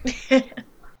 so... That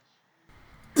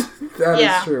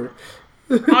is true.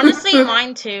 Honestly,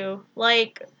 mine too.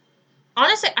 Like...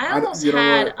 Honestly, I almost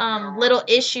had little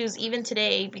issues even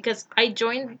today because I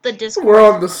joined the Discord. We're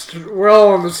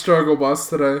all on the struggle bus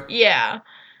today. Yeah,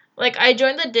 like I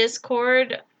joined the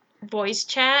Discord voice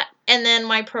chat, and then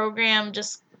my program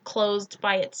just closed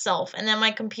by itself, and then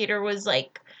my computer was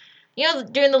like,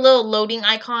 doing the little loading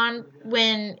icon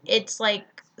when it's like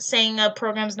saying a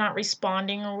program's not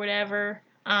responding or whatever.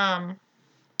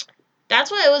 That's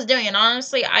what it was doing, and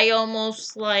honestly, I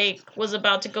almost, like, was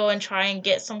about to go and try and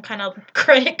get some kind of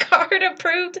credit card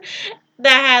approved that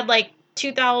had, like,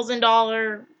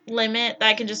 $2,000 limit that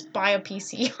I can just buy a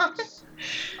PC on.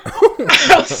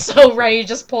 I was so ready to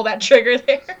just pull that trigger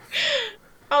there.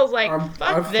 I was like,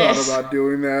 I've this. thought about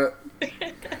doing that.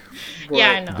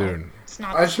 Yeah, I know. Dude, It's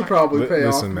not I should probably pay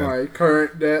off man. my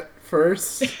current debt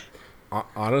first.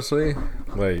 Honestly,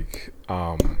 like,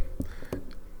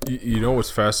 you know what's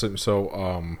fascinating?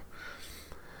 So,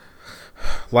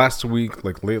 last week,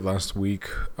 like late last week,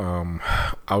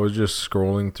 I was just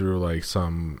scrolling through like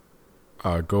some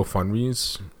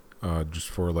GoFundMe's, just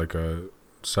for like a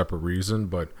separate reason.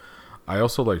 But I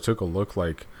also like took a look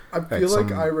like. I feel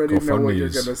like I already know what you're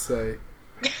gonna say.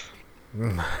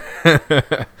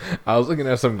 I was looking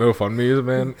at some GoFundMe's,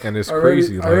 man, and it's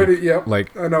crazy.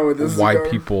 Like I know what this why is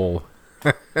going. people.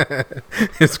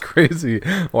 It's crazy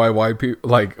why people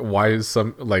why is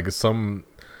some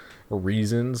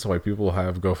reasons why people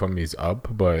have GoFundMe's up,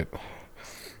 but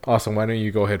awesome. Why don't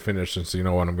you go ahead finish since you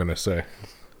know what I'm gonna say?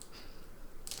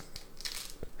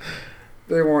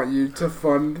 They want you to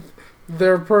fund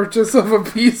their purchase of a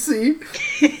PC.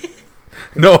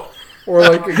 No. Or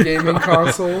like a gaming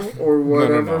console or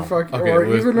whatever No. fucking Okay, or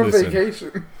even a listen.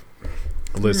 vacation.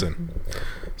 Listen.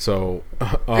 So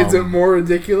is it more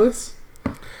ridiculous?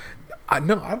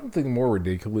 No, I don't think more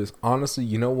ridiculous. Honestly,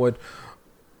 you know what?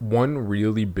 One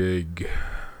really big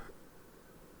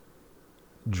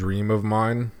dream of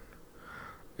mine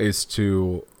is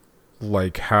to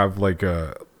like have like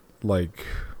a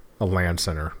LAN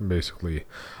center, basically.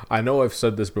 I know I've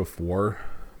said this before,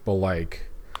 but like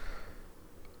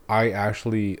I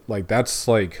actually that's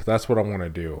what I want to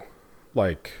do.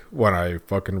 Like when I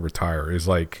fucking retire is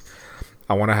like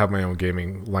I want to have my own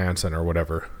gaming LAN center or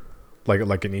whatever. Like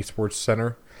an esports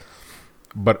center,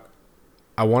 but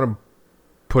I want to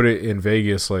put it in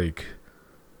Vegas, like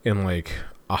in like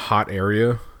a hot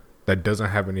area that doesn't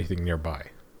have anything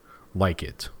nearby, like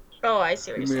it. Oh, I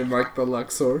see what You you're saying. mean like the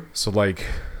Luxor? So like,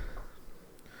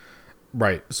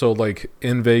 right? So like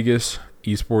in Vegas,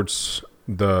 esports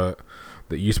the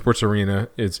esports arena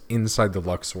is inside the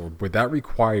Luxor, but that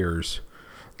requires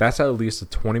that's at least a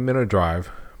 20-minute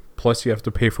drive. Plus, you have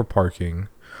to pay for parking.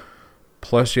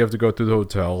 Plus, you have to go through the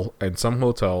hotel, and some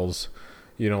hotels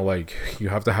you know, like you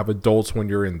have to have adults when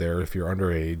you're in there if you're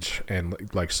underage,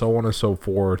 and like so on and so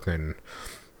forth. And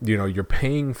you know, you're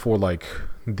paying for like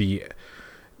the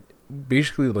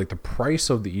basically like the price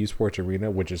of the esports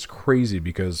arena, which is crazy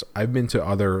because I've been to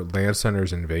other LAN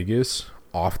centers in Vegas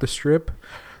off the strip.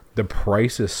 The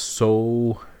price is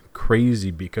so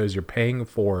crazy because you're paying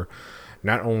for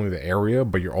not only the area,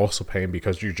 but you're also paying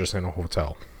because you're just in a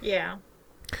hotel. Yeah.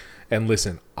 And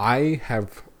listen, I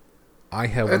have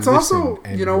It's listened also,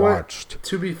 and you know watched. what?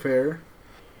 To be fair,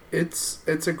 it's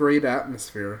a great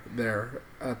atmosphere there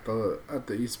at the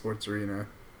esports arena.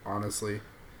 Honestly,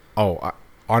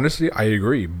 Honestly, I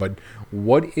agree. But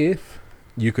what if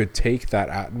you could take that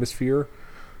atmosphere,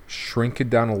 shrink it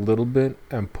down a little bit,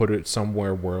 and put it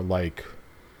somewhere where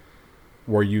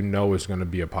you know is going to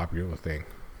be a popular thing,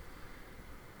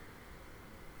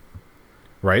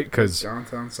 right? Because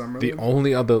downtown Summerlin. the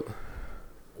only other,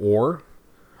 or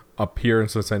up here in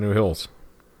Centennial Hills.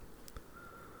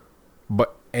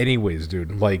 But anyways,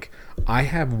 dude, like I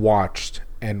have watched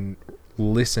and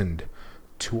listened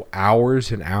to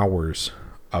hours and hours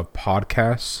of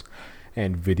podcasts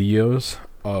and videos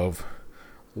of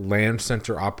LAN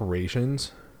center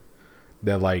operations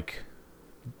that like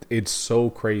it's so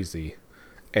crazy.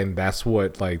 And that's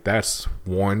what that's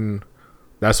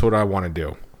what I want to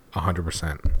do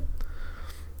 100%.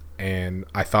 And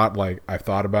I thought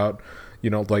about, you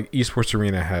know, like Esports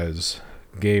Arena has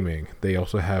gaming. They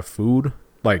also have food,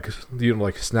 like, you know,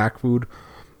 like snack food.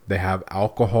 They have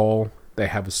alcohol. They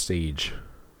have a stage.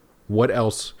 What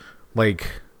else?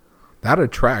 Like, that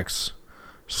attracts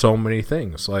so many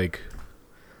things. Like,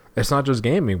 it's not just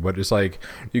gaming, but it's like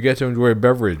you get to enjoy a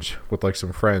beverage with like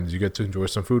some friends. You get to enjoy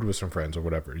some food with some friends or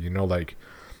whatever. You know, like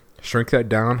shrink that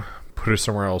down, put it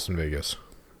somewhere else in Vegas.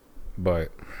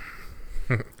 But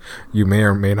you may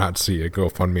or may not see it.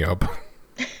 GoFundMe up.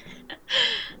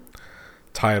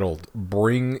 Titled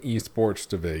 "Bring Esports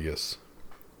to Vegas."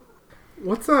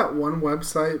 What's that one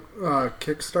website?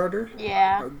 Kickstarter?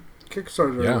 Yeah.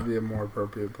 Kickstarter would be a more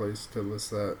appropriate place to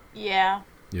list that. Yeah.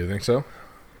 You think so?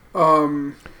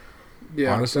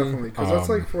 Yeah, honestly, definitely. Because that's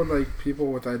like for like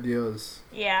people with ideas.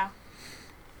 Yeah.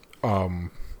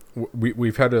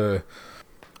 We've had a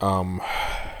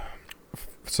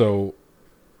so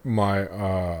my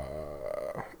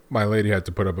lady had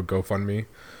to put up a GoFundMe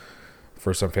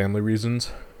for some family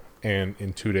reasons, and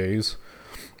in 2 days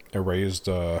it raised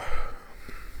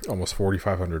almost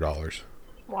 $4,500.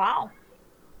 Wow.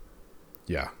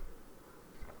 Yeah.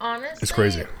 Honestly, it's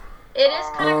crazy. It is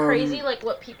kind of crazy, like,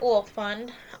 what people will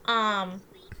fund.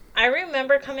 I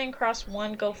remember coming across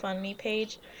one GoFundMe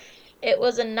page. It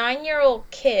was a 9-year-old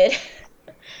kid,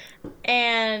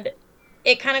 and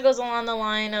it kind of goes along the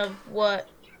line of what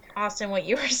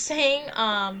you were saying.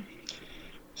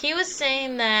 He was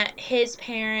saying that his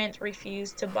parents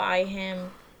refused to buy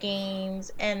him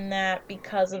games, and that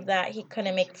because of that, he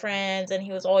couldn't make friends, and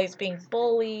he was always being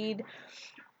bullied.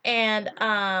 And,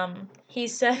 he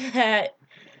said that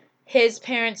his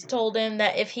parents told him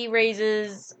that if he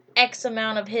raises X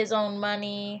amount of his own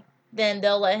money, then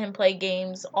they'll let him play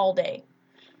games all day.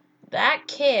 That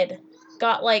kid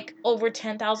got like over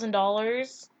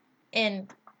 $10,000 in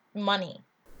money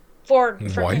for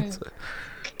freaking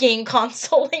game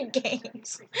console and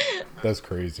games. That's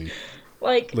crazy.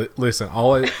 Like, listen,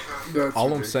 all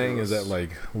I'm saying is that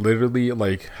like literally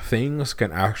like things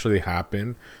can actually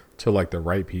happen to like the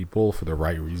right people for the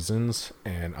right reasons,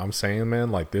 and I'm saying,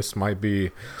 man, like this might be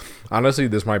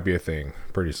a thing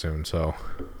pretty soon. So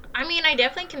I mean, I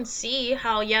definitely can see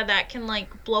how that can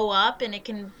like blow up, and it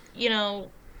can, you know,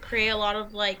 create a lot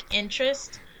of like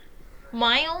interest.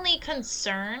 My only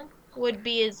concern would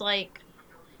be is like,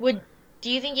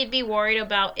 do you think you'd be worried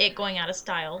about it going out of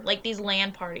style, like these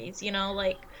LAN parties, you know,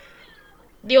 like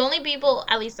the only people,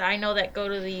 at least I know, that go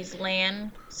to these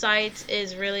LAN sites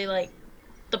is really like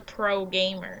the pro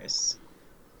gamers.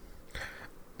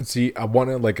 See, I want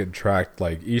to like attract,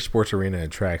 like Esports Arena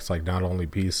attracts like not only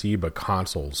PC but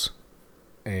consoles,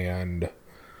 and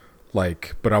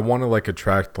like, but I want to like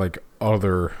attract like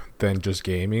other than just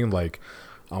gaming. Like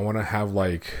I want to have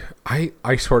like I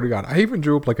swear to God, I even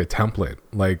drew up like a template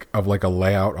like of like a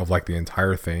layout of like the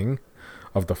entire thing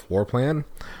of the floor plan.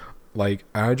 Like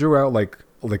I drew out like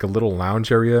a little lounge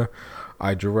area.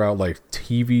 I drew out like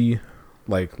TV.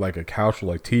 Like a couch with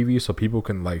like TV, so people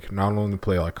can like not only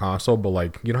play like console, but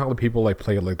like, you know how the people like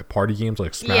play like the party games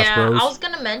like Smash Bros. I was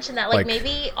gonna mention that, like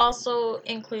maybe also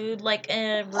include like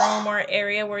a room or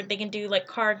area where they can do like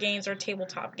card games or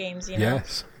tabletop games, you know?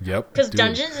 Yes, yep. Because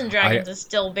Dungeons and Dragons is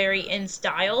still very in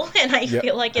style, and I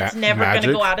feel like it's never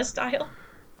gonna go out of style.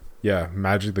 Yeah,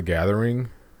 Magic the Gathering.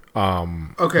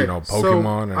 Okay,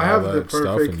 Pokemon and I all have the that stuff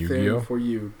perfect and thing Yu-Gi-Oh. for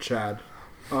you, Chad.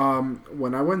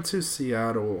 When I went to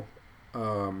Seattle,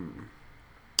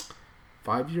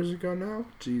 5 years ago now.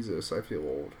 Jesus, I feel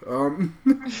old.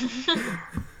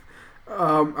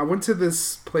 I went to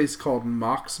this place called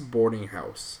Mox Boarding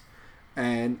House,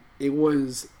 and it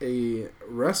was a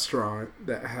restaurant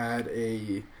that had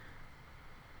a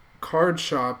card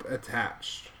shop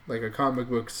attached, like a comic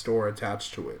book store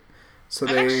attached to it. So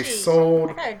they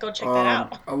sold I gotta go check that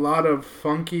out. a lot of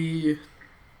funky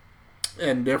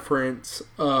and different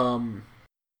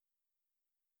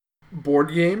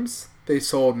board games. They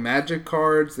sold Magic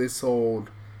cards. They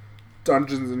sold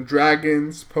Dungeons and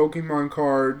Dragons, Pokemon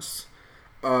cards.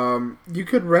 You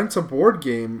could rent a board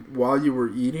game while you were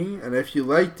eating, and if you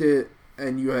liked it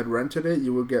and you had rented it,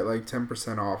 you would get like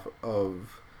 10% off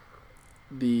of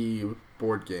the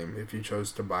board game if you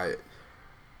chose to buy it.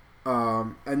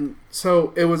 And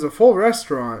so it was a full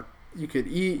restaurant. You could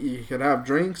eat, you could have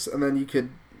drinks, and then you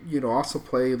could, also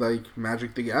play like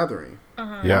Magic the Gathering.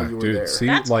 Yeah, dude. There. See,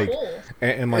 That's like, cool.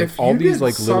 and like If all you these did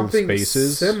like little something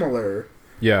spaces. similar.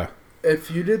 Yeah.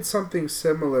 If you did something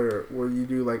similar where you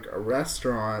do like a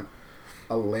restaurant,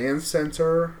 a land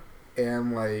center,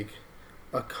 and like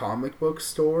a comic book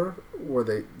store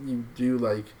where you do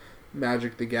like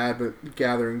Magic the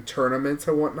Gathering tournaments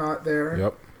and whatnot there.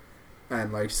 Yep.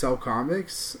 And like sell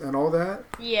comics and all that.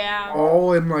 Yeah.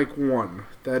 All in like one.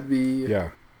 That'd be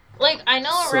Like, I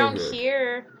know so around good.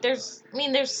 here, there's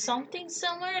something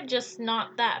similar, just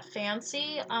not that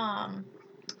fancy.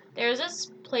 There's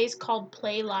this place called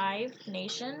Play Live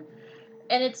Nation,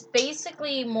 and it's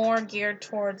basically more geared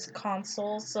towards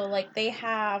consoles. So, like, they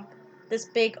have this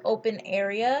big open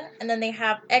area, and then they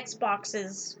have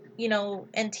Xboxes,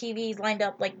 and TVs lined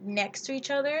up, like, next to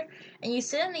each other, and you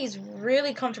sit in these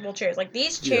really comfortable chairs. Like,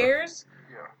 these chairs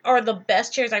are the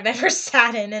best chairs I've ever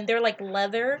sat in, and they're, like,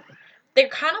 leather. They're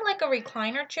kind of like a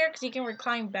recliner chair because you can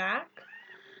recline back.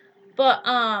 But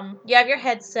you have your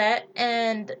headset,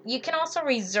 and you can also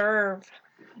reserve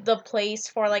the place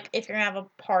for like if you're gonna have a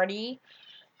party.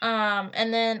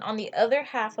 And then on the other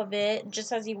half of it,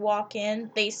 just as you walk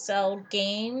in, they sell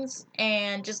games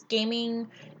and just gaming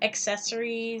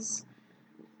accessories.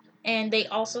 And they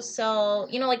also sell,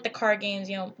 like the card games,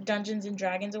 Dungeons and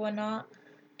Dragons and whatnot.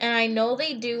 And I know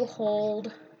they do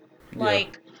hold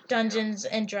like Dungeons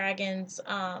and Dragons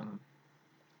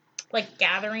like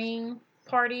gathering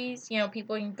parties,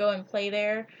 people can go and play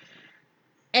there.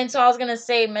 And so I was gonna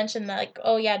mention that, like,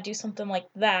 oh yeah, do something like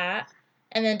that,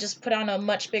 and then just put on a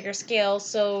much bigger scale.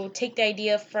 So take the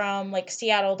idea from like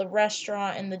Seattle, the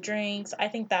restaurant and the drinks. I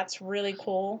think that's really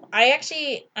cool. I'm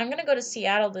gonna go to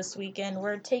Seattle this weekend.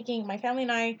 We're taking my family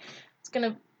and I.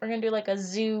 We're gonna do like a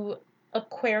zoo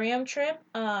aquarium trip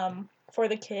for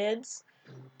the kids.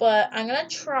 But I'm gonna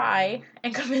try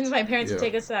and convince my parents to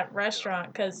take us to that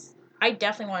restaurant because I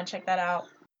definitely want to check that out.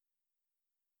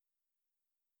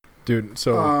 Dude,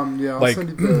 so I'll like,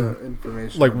 send you the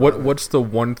information. like what's the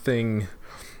one thing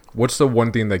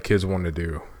that kids want to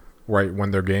do, right,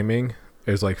 when they're gaming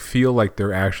is like feel like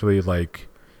they're actually like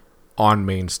on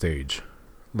main stage.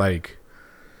 Like,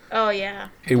 oh yeah,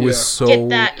 it was get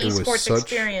that it was esports such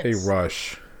experience. a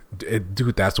rush.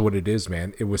 Dude, that's what it is,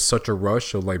 man. It was such a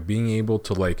rush. So like being able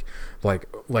to like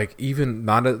even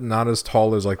not as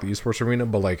tall as like the esports arena,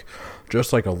 but like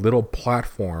just like a little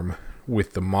platform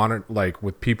with the monitor, like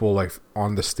with people like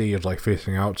on the stage, like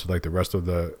facing out to like the rest of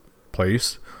the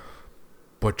place.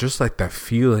 But just like that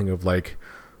feeling of like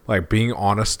being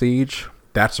on a stage,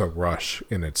 that's a rush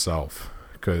in itself.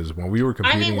 Because when we were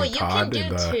competing, what in you COD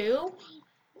can do too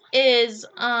is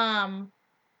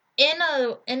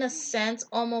in a sense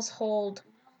almost hold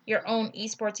your own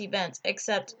esports events,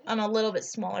 except on a little bit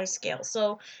smaller scale.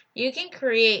 So you can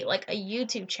create like a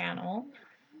YouTube channel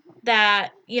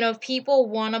that, if people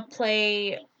want to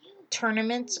play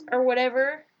tournaments or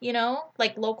whatever,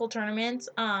 like local tournaments,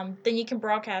 then you can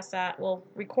broadcast that,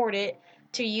 record it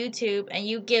to YouTube, and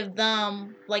you give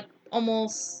them like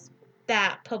almost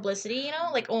that publicity,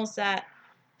 like almost that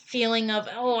feeling of,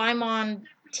 oh, I'm on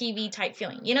TV type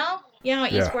feeling, how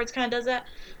esports kind of does that.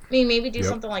 I mean, maybe do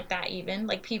something like that. Even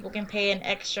like people can pay an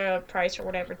extra price or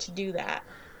whatever to do that.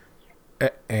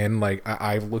 And like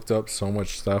I've looked up so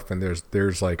much stuff, and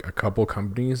there's like a couple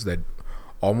companies that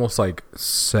almost like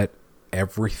set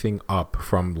everything up,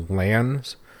 from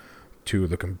LANs to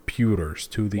the computers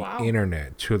to the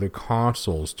internet to the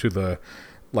consoles to the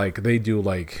like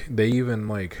they even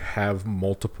like have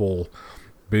multiple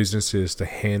businesses to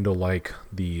handle like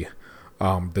the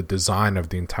design of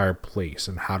the entire place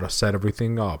and how to set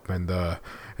everything up, and the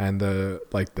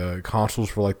like the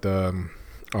consoles for like the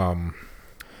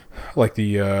like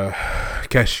the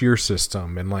cashier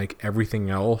system and like everything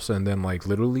else, and then like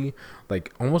literally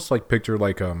like almost like picture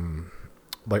like a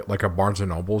Barnes and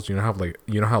Nobles. You know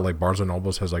how like Barnes and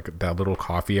Nobles has like that little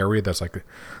coffee area that's like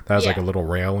that has like a little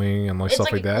railing and like it's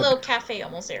stuff like that. It's like a little cafe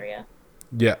almost area.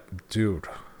 Yeah, dude,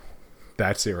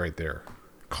 that's it right there.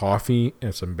 Coffee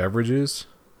and some beverages.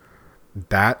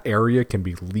 That area can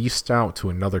be leased out to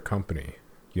another company,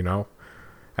 you know,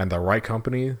 and the right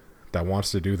company that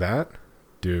wants to do that,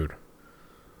 dude.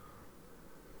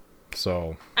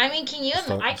 So I mean,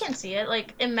 I can see it.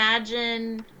 Like,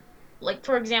 imagine, like,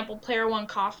 for example, Player One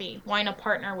Coffee wanting to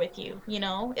partner with you. You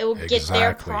know, it will get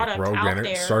their product out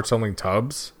there. Start selling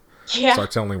tubs. Yeah.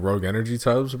 Start selling Rogue Energy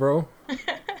tubs, bro.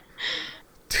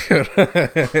 Dude. I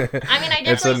mean, I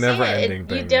definitely it's a see never-ending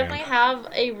thing. You definitely have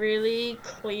a really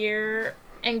clear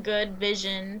and good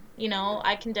vision. You know,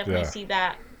 I can definitely see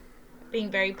that being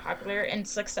very popular and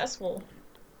successful.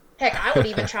 Heck, I would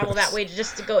even travel that way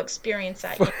just to go experience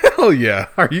that. Hell yeah!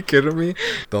 Are you kidding me?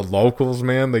 The locals,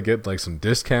 man, they get like some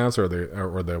discounts, or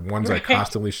the ones that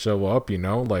constantly show up. You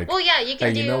know, like well, yeah, you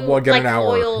can do you know, we'll get like an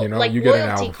hour. You know, like you get an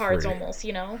loyalty hour cards free. almost.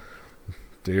 You know,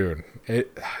 dude,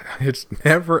 it's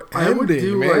never ending, I would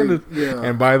do man. like, yeah.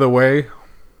 And by the way,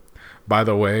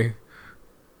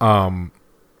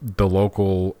 the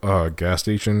local gas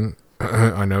station.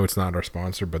 I know it's not our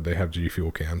sponsor, but they have G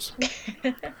Fuel cans.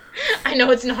 I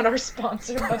know it's not our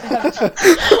sponsor,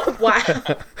 but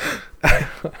wow.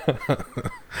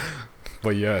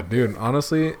 But yeah, dude,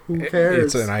 honestly, who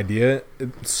cares? It's an idea.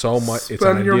 It's so much. Spend it's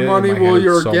an your idea money, will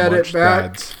you get it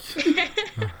back?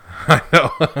 I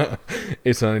know.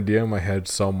 It's an idea in my head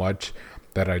so much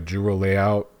that I drew a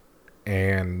layout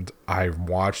and I've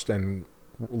watched and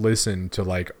listened to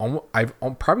like I've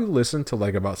probably listened to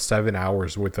like about 7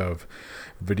 hours worth of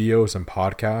videos and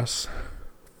podcasts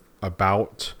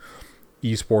about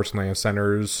esports LAN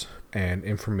centers and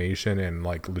information and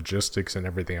like logistics and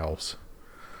everything else.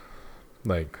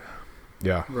 Like,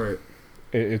 yeah, right.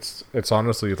 It's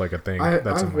honestly like a thing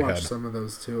that's in my head. I've watched some of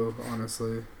those too,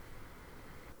 honestly.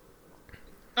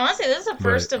 Honestly, this is the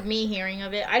first of me hearing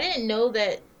of it. I didn't know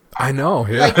that. I know,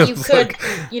 yeah. Like, you could,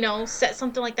 you know, set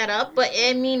something like that up. But,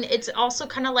 I mean, it's also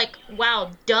kind of like,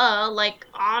 wow, duh. Like,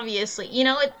 obviously. You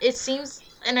know, it seems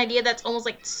an idea that's almost,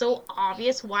 like, so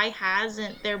obvious. Why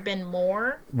hasn't there been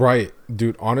more? Right.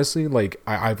 Dude, honestly, like,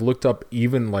 I've looked up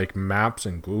even, like, maps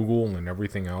and Google and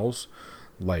everything else.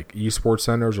 Like, esports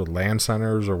centers or LAN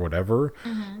centers or whatever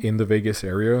in the Vegas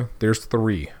area. There's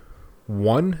 3.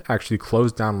 One actually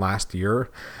closed down last year,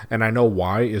 and I know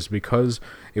why is because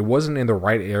it wasn't in the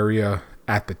right area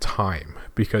at the time,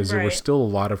 because there was still a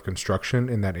lot of construction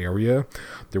in that area.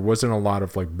 There wasn't a lot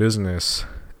of like business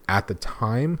at the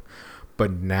time,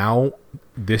 but now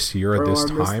this year at this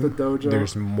time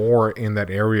there's more in that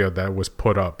area that was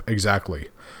put up. Exactly.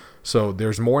 So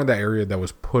there's more in that area that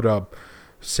was put up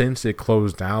since it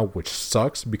closed down, which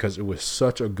sucks because it was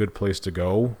such a good place to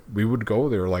go. We would go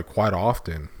there like quite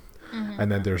often.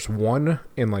 And then there's one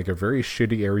in like a very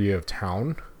shitty area of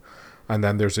town, and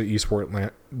then there's the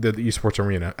esports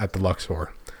arena at the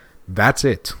Luxor. That's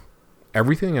it.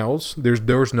 Everything else,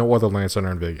 there's no other LAN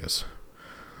center in Vegas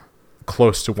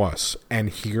close to us. And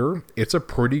here, it's a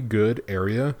pretty good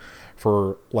area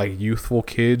for like youthful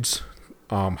kids,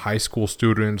 high school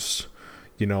students,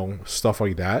 you know, stuff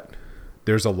like that.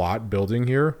 There's a lot building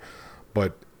here,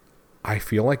 but I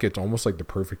feel like it's almost like the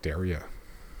perfect area.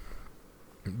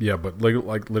 Yeah, but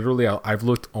like literally, I've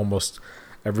looked almost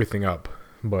everything up,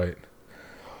 but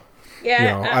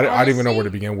yeah, you know, I don't even know where to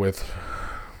begin with.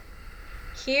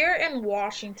 Here in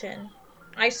Washington,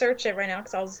 I searched it right now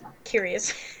because I was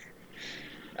curious.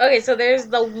 Okay, so there's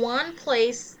the one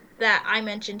place that I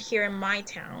mentioned here in my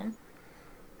town,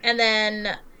 and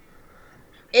then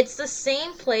it's the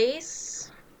same place.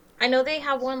 I know they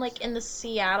have one like in the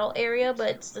Seattle area, but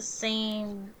it's the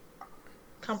same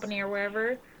company or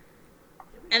wherever.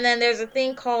 And then there's a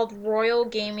thing called Royal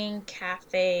Gaming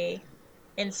Cafe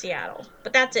in Seattle.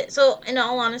 But that's it. So, in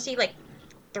all honesty, like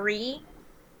 3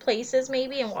 places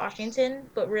maybe in Washington,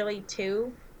 but really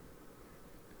 2.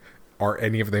 Are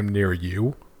any of them near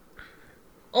you?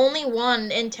 Only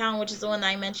one in town, which is the one that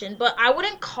I mentioned. But I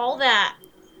wouldn't call that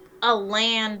a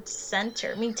LAN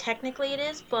center. I mean, technically it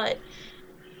is, but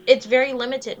it's very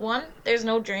limited. One, there's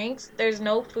no drinks. There's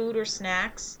no food or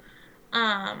snacks.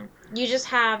 You just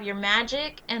have your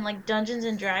Magic and like Dungeons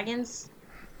and Dragons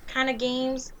kind of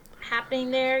games happening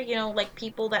there, you know, like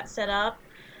people that set up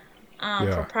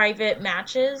for private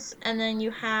matches, and then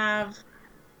you have,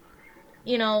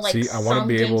 you know, like I want to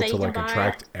be able to like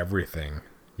attract everything.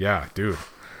 Yeah, dude.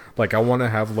 Like I want to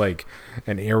have like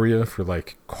an area for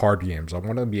like card games. I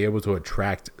want to be able to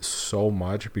attract so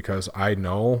much because I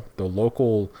know the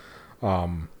local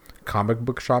comic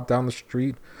book shop down the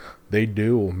street, they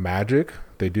do Magic,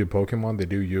 they do Pokemon, they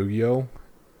do Yu-Gi-Oh,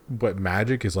 but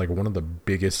Magic is like one of the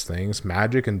biggest things.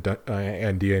 Magic and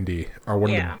D&D are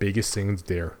one of the biggest things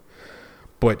there.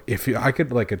 But if I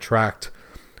could like attract,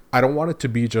 I don't want it to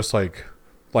be just like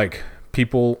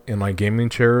people in like gaming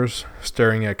chairs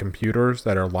staring at computers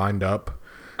that are lined up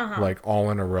like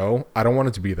all in a row. I don't want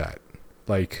it to be that.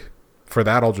 Like for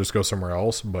that, I'll just go somewhere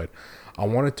else. But I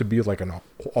want it to be like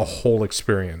a whole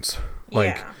experience,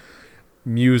 like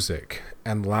music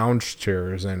and lounge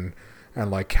chairs and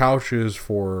like couches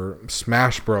for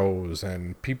Smash Bros.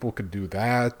 And people could do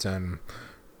that, and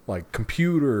like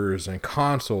computers and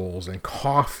consoles and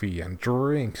coffee and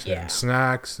drinks and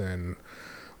snacks and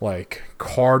like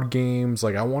card games.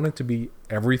 Like I want it to be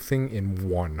everything in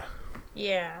one.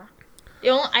 Yeah. You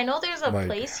know, I know there's a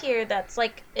place here that's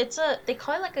like they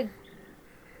call it like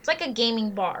it's like a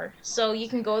gaming bar. So you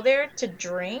can go there to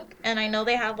drink, and I know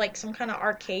they have like some kind of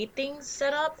arcade things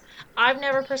set up. I've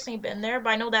never personally been there, but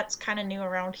I know that's kind of new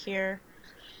around here.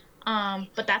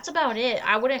 But that's about it.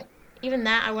 I wouldn't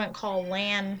call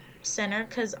LAN center,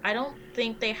 because I don't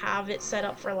think they have it set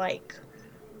up for like,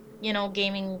 you know,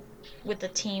 gaming with the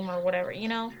team or whatever, you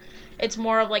know. It's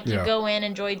more of like you go in,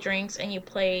 enjoy drinks, and you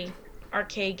play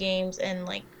arcade games, and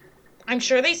like I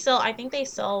think they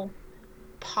sell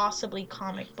possibly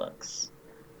comic books,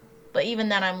 but even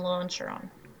that I'm low unsure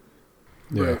on.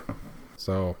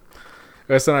 So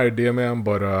that's an idea, man.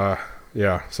 But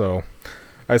so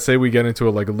I say we get into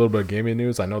like a little bit of gaming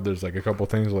news. I know there's like a couple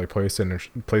things like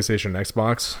PlayStation,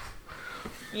 Xbox.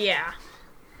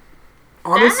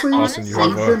 Honestly, Austin,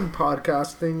 we've been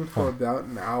podcasting for about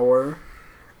an hour,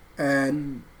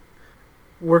 and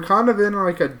we're kind of in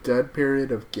like a dead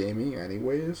period of gaming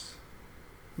anyways.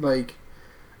 Like,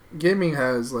 gaming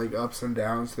has like ups and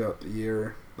downs throughout the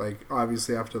year. Like,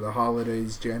 obviously after the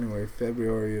holidays, January,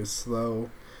 February is slow.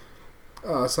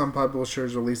 Some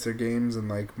publishers release their games in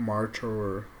like March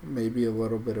or maybe a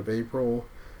little bit of April,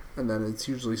 and then it's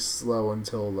usually slow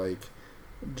until like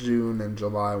June and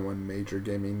July when major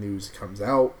gaming news comes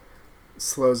out.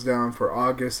 Slows down for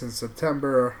August and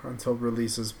September until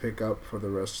releases pick up for the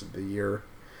rest of the year.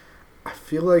 I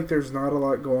feel like there's not a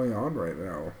lot going on right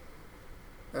now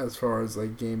as far as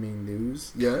like gaming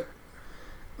news yet.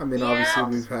 I mean, obviously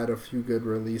we've had a few good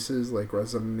releases like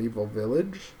Resident Evil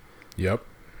Village. Yep.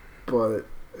 But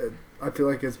I feel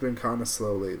like it's been kind of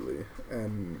slow lately,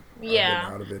 and I've been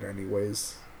out of it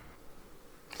anyways.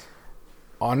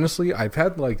 Honestly, I've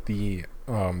had like the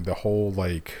whole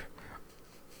like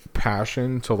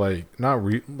passion to like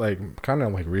kind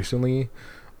of like recently.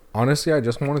 Honestly, I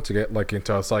just wanted to get like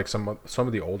into like some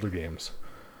of the older games.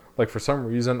 Like for some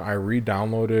reason, I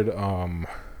re-downloaded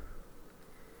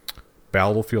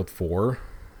Battlefield 4,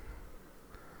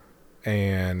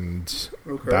 and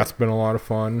that's been a lot of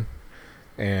fun.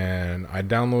 And I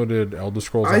downloaded Elder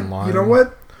Scrolls Online. You know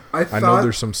what? I know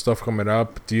there's some stuff coming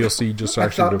up. DLC just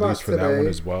actually released for that one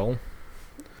as well.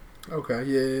 Okay,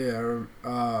 yeah,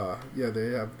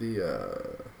 they have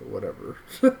the, whatever.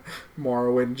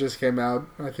 Morrowind just came out,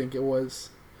 I think it was.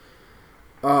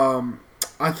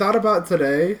 I thought about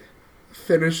today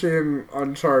finishing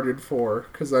Uncharted 4,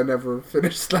 because I never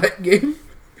finished that game.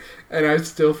 And I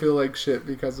still feel like shit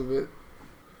because of it.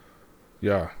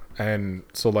 Yeah, and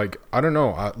so, like, I don't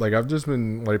know. I've just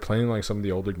been, like, playing, like, some of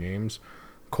the older games.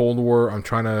 Cold War, I'm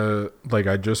trying to, like,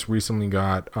 I just recently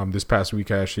got, this past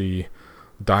week, I actually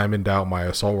diamonded out my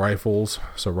assault rifles.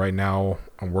 So right now,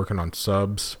 I'm working on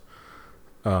subs.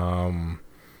 I've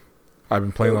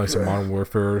been playing, like, some Modern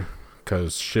Warfare,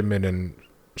 because Shipment and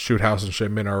Shoot House and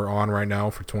Shipment are on right now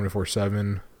for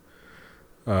 24/7.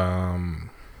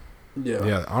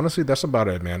 Yeah, honestly, that's about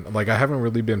it, man. Like, I haven't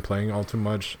really been playing all too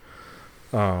much.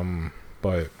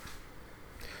 But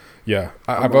yeah,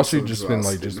 I've also just been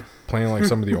like just playing like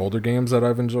some of the older games that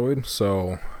I've enjoyed.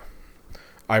 So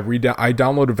I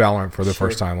downloaded Valorant for the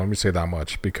first time. Let me say that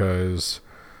much, because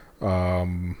I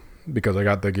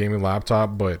got the gaming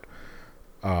laptop, but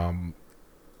I'm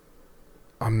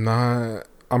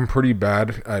pretty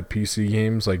bad at PC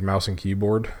games like mouse and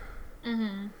keyboard.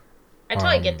 Mm-hmm. I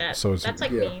totally get that. So that's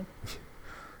like me.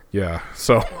 Yeah,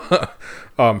 so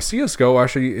CSGO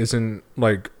actually isn't,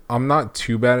 like, I'm not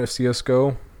too bad at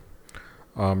CSGO.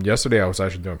 Yesterday I was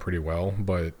actually doing pretty well,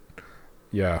 but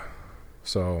yeah,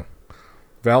 so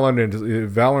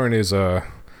Valorant is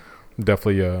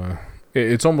definitely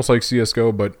it's almost like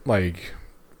CSGO, but like,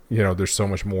 you know, there's so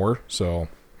much more, so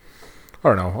I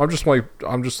don't know.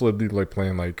 I'm just literally like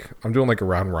playing like I'm doing like a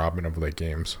round robin of like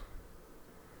games.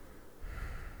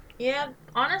 Yeah,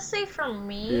 honestly, for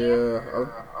me, Yeah.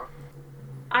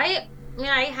 I mean,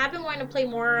 I have been wanting to play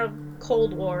more of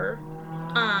Cold War.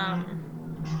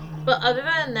 Um, but other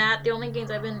than that, the only games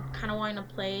I've been kind of wanting to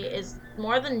play is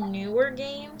more the newer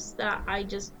games that I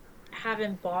just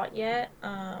haven't bought yet.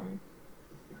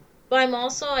 But I'm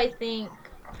also, I think,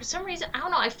 for some reason, I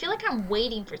don't know, I feel like I'm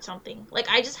waiting for something. Like,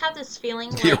 I just have this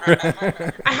feeling like,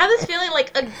 I have this feeling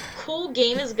like a cool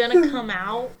game is gonna come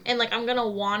out and like I'm gonna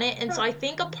want it. And so I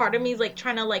think a part of me is like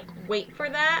trying to like wait for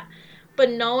that. But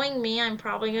knowing me, I'm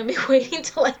probably gonna be waiting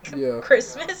till like Yeah.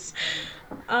 Christmas.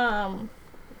 Um,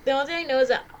 the only thing I know is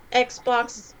that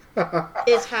Xbox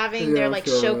is having Yeah, their I'm like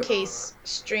sure of it. showcase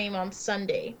stream on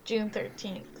Sunday, June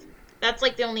 13th. That's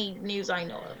like the only news I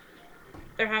know of.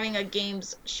 They're having a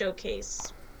games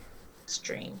showcase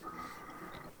stream.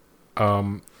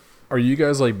 Are you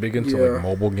guys like big into like Yeah.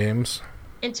 mobile games?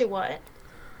 Into what?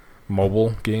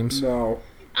 Mobile games? No.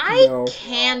 I No.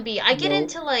 can be. I get Nope.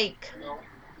 into like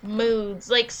moods.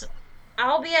 Like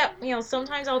I'll be at,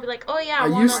 sometimes I'll be like, "Oh yeah, I I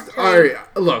want used. to All play."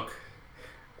 right. Look.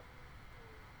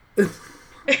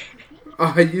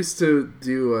 I used to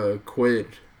do a quid.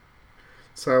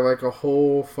 So I have like a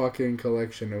whole fucking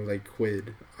collection of like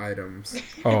quid items.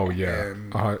 Oh yeah.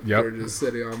 And Yep. they're just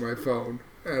sitting on my phone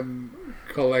and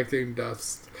collecting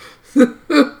dust.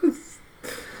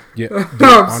 Yeah. Dude,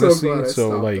 I'm so honestly, glad I so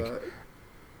stopped like that.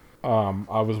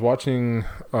 I was watching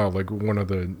like one of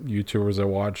the YouTubers I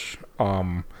watch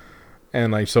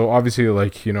and like so obviously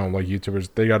like like YouTubers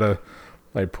they gotta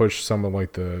like push some of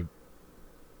like the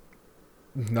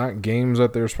not games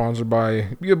that they're sponsored by,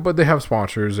 yeah, but they have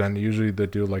sponsors and usually they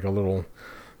do like a little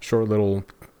short little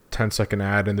 10-second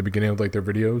ad in the beginning of like their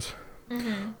videos.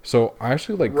 Mm-hmm. So I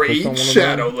actually like Raid clicked on one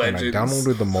Shadow of them and I Legends.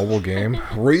 downloaded the mobile game.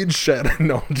 Raid Shadow.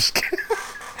 No, I'm just kidding.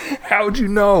 How'd you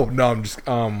know? No, I'm just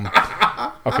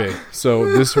okay, so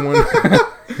this one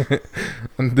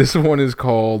this one is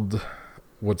called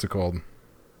what's it called?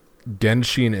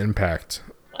 Genshin Impact.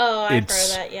 Oh, I've heard of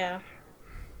It's that. Yeah.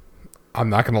 I'm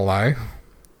not gonna lie.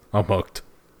 I'm hooked.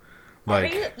 Are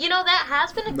Like you? That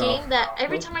has been a No. game that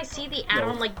every time I see the ad No.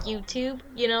 on like YouTube,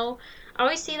 I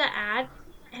always see the ad,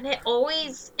 and it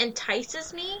always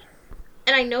entices me.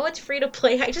 And I know it's free to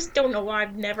play. I just don't know why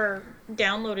I've never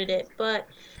downloaded it, but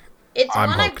it's I'm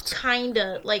one I'm hooked. kind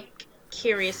of like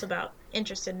curious about,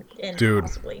 interested in Dude.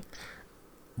 possibly.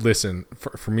 listen,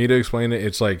 for me to explain it,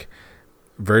 it's like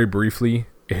very briefly,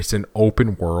 it's an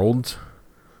open world,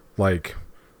 like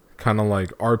kind of like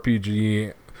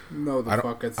RPG. No, the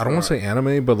fuck it's I don't want not. to say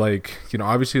anime, but like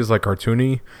obviously it's like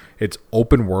cartoony. It's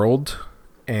open world,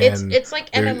 and It's like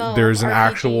there- MMO. there's an RPG,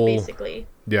 actual basically.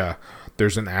 yeah,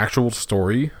 there's an actual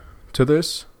story to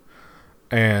this,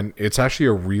 and it's actually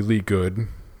a really good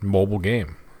mobile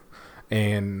game.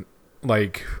 And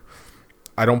like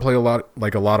I don't play a lot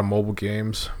of mobile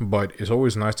games, but it's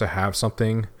always nice to have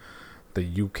something that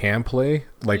you can play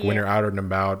like when Yeah. you're out and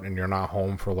about and you're not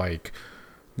home for like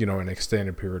an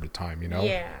extended period of time,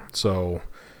 Yeah. So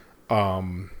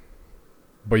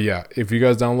but yeah, if you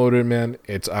guys download it, man,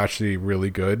 it's actually really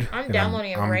good. I'm And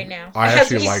downloading it right now. I as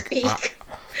actually we like speak.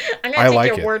 I'm I gonna take like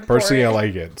your it. word Personally, for I it.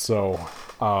 like it. So,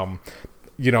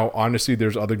 honestly,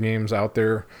 there's other games out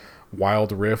there.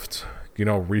 Wild Rift,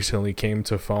 recently came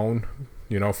to phone,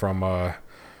 from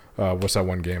what's that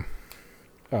one game?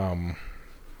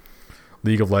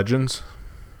 League of Legends.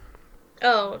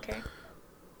 Oh, okay.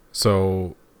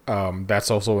 So,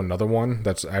 that's also another one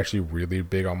that's actually really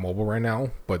big on mobile right now.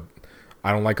 But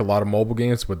I don't like a lot of mobile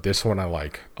games, but this one I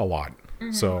like a lot.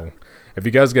 Mm-hmm. So, if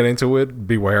you guys get into it,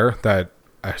 beware that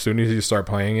as soon as you start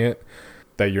playing it,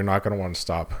 that you're not going to want to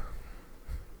stop.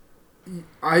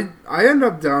 I end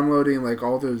up downloading like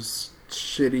all those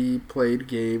shitty played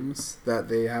games that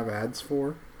they have ads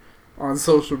for on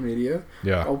social media.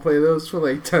 Yeah. I'll play those for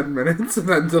like 10 minutes and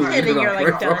then delete And then it you're off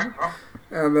like my done. phone.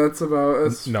 And that's about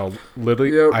as No,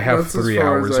 literally, Yep, I have that's as 3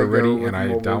 far as hours I go already, with and I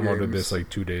mobile downloaded games. this like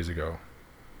 2 days ago.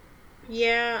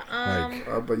 Yeah.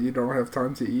 Like- but you don't have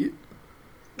time to eat.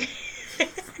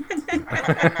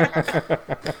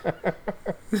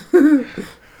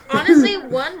 Honestly,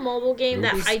 one mobile game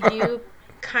that I do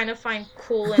kind of find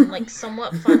cool and like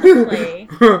somewhat fun to play.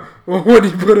 Well, when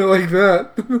you put it like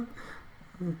that.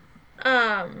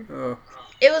 Oh,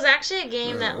 It was actually a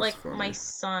game Yeah, that that's like funny. my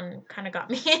son kind of got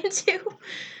me into.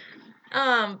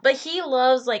 But he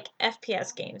loves like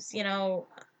FPS games,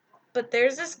 But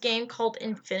there's this game called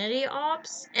Infinity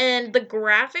Ops, and the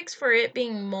graphics for it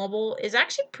being mobile is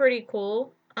actually pretty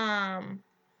cool.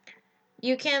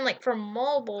 You can like for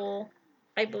mobile,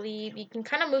 I believe you can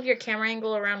kind of move your camera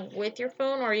angle around with your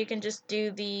phone, or you can just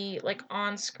do the like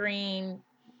on-screen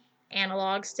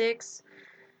analog sticks.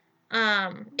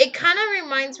 It kind of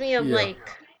reminds me of Yeah.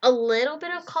 like a little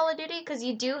bit of Call of Duty because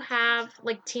you do have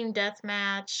like team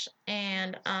deathmatch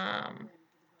and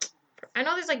I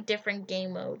know there's like different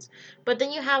game modes, but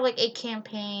then you have like a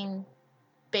campaign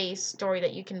based story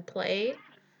that you can play.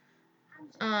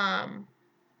 Um,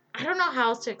 I don't know how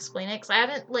else to explain it because I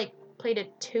haven't like played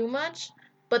it too much,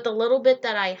 but the little bit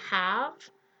that I have,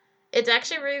 it's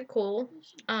actually really cool.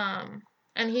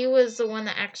 And he was the one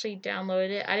that actually downloaded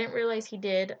it. I didn't realize he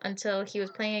did until he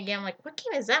was playing a game. I'm like, what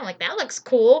game is that? I'm like, that looks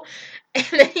cool. And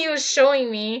then he was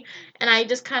showing me, and I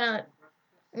just kind of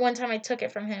one time I took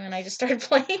it from him and I just started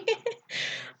playing it.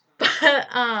 But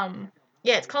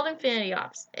yeah, it's called Infinity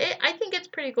Ops. I think it's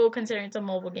pretty cool considering it's a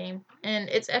mobile game and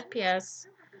it's FPS,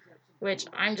 which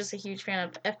I'm just a huge fan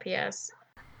of FPS.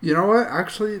 You know what?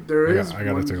 Actually, there is I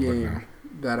gotta one take a look now. game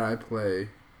that I play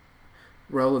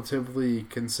relatively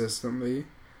consistently.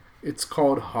 It's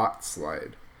called Hot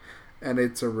Slide, and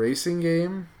it's a racing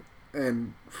game.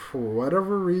 And for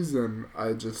whatever reason,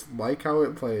 I just like how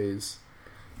it plays.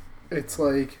 It's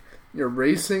like you're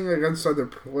racing against other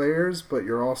players, but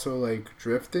you're also like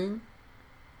drifting.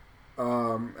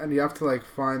 And you have to like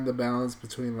find the balance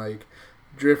between like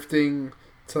drifting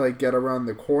to like get around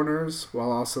the corners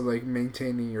while also like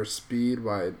maintaining your speed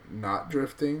by not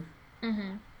drifting.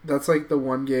 Mm-hmm. That's like the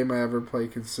one game I ever play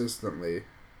consistently.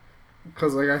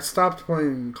 Because like I stopped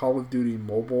playing Call of Duty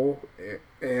Mobile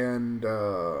and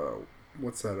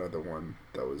what's that other one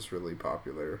that was really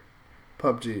popular?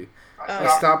 PUBG. I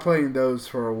stopped playing those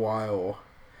for a while.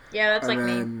 Yeah, that's and like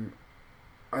then me.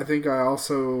 I think I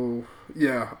also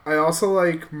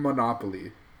like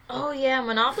Monopoly. Oh yeah,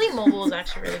 Monopoly Mobile is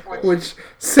actually really cool. Which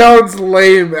sounds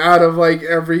lame out of like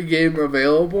every game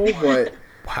available, but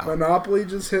Wow. Monopoly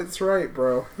just hits right,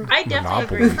 bro. I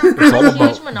definitely Monopoly. agree. It's all I'm a huge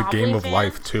about the Monopoly game of fan.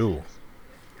 life too.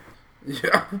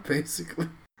 Yeah, basically.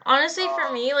 Honestly,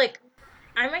 for me, like,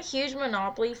 I'm a huge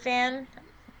Monopoly fan,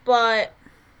 but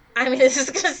I mean, this is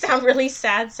gonna sound really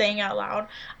sad saying out loud.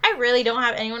 I really don't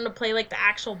have anyone to play like the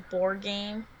actual board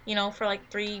game, you know, for like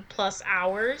 3+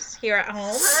 hours here at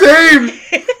home. Same.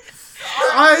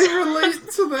 I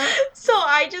relate to that. So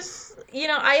I just, you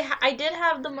know, I did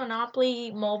have the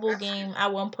Monopoly mobile game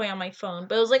at one point on my phone,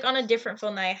 but it was like on a different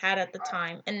phone that I had at the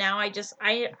time. And now I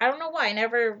don't know why I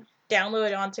never downloaded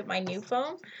it onto my new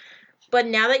phone. But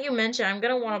now that you mention, I'm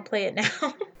gonna want to play it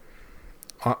now.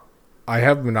 I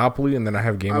have Monopoly and then I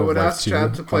have Game I of would Life ask too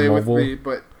Chad to on play with mobile. me,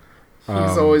 but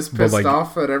he's always but, pissed like-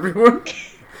 off at everyone.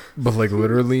 But like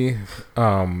literally,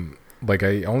 like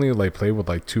I only like play with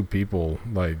like 2 people,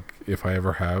 like if I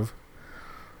ever have.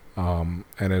 And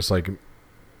it's like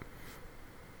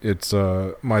it's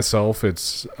myself,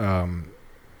 it's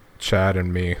Chad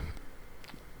and me.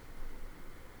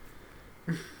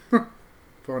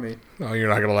 Funny. Oh, you're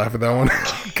not gonna laugh at that one?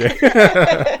 Okay.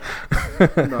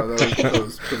 No, that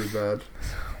was pretty bad.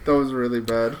 That was really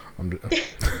bad.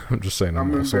 I'm just saying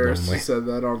I'm I'm also embarrassed lonely. you said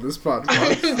that on this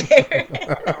podcast.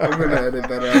 Embarrassed. I'm gonna edit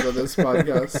that out of this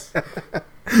podcast.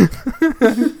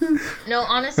 No,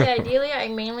 honestly, ideally, I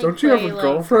mainly Don't you play have a like.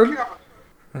 girlfriend?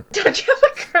 Don't you have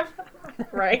a girl?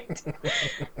 Right.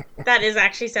 That is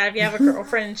actually sad if you have a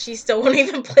girlfriend and she still won't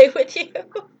even play with you.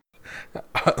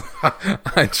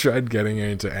 I tried getting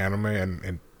into anime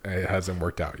and it hasn't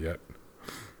worked out yet.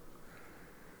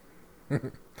 But,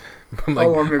 like, How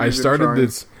long have you been trying?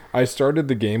 I started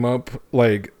the game up,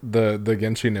 like the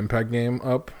Genshin Impact game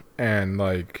up, and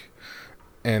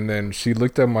then she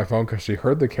looked at my phone because she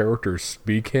heard the characters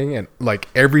speaking, and like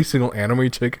every single anime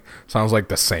chick sounds like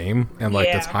the same, and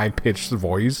like this Yeah. high pitched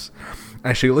voice.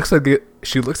 And she looks at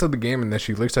the game, and then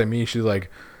she looks at me. She's like,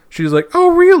 "Oh,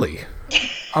 really?"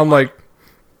 I'm like,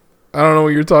 "I don't know what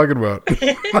you're talking about."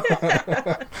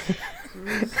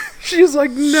 She's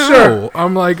like, "No." Sure.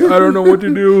 I'm like, "I don't know what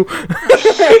to do."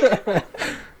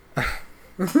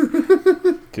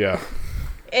 Yeah.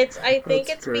 I think That's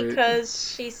it's great.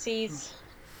 because she sees,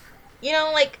 you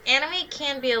know, like anime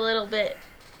can be a little bit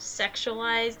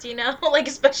sexualized, you know, like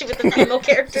especially with the female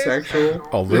characters. Sexual.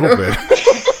 A little bit.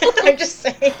 I'm just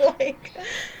saying, like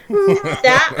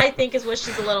that. I think is what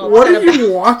she's a little What upset are about.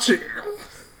 you watching?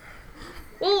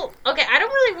 Well, okay, I don't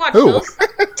really watch Who? those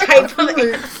type of.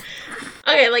 Like,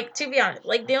 Okay, like to be honest,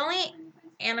 like the only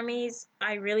animes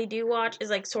I really do watch is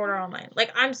like Sword Art Online.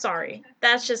 Like I'm sorry,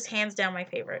 that's just hands down my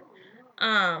favorite.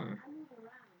 Animes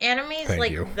Thank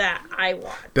like you. that I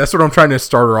watch. That's what I'm trying to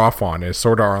start her off on is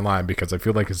Sword Art Online because I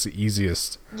feel like it's the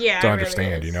easiest Yeah, to it really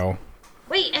understand, is. you know?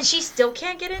 Wait, and she still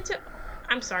can't get into.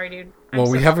 I'm sorry, dude. Well,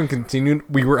 we haven't continued.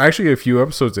 We were actually a few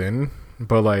episodes in,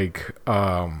 but like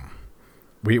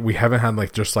we haven't had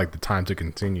like just like the time to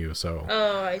continue. So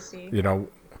Oh, I see. you know,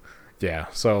 yeah.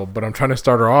 So, but I'm trying to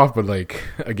start her off, but like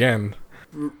again,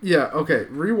 Yeah, okay.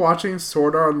 Rewatching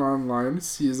Sword Art Online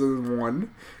Season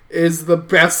 1 is the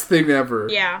best thing ever.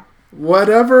 Yeah.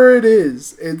 Whatever it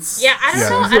is, it's... Yeah, I don't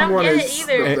know. I Season don't 1 get it is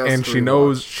either. the and, best and to she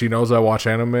rewatch. knows I watch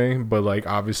anime, but like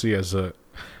obviously as a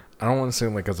I don't want to say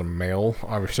like as a male,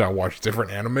 obviously I watch different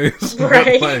animes,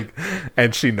 Right. like,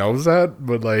 and she knows that,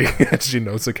 but like she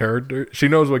knows the character, she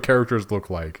knows what characters look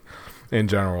like in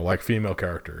general, like female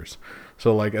characters.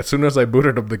 So like as soon as I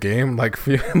booted up the game, like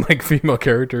like female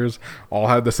characters all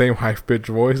had the same high pitched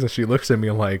voice, and she looks at me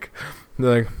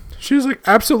she's like,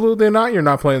 absolutely not, you're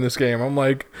not playing this game. I'm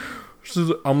like,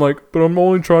 but I'm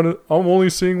only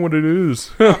seeing what it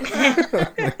is.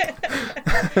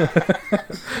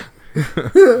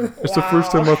 It's the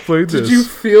first time I've played this. Did you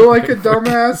feel like a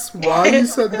dumbass while you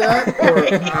said that, or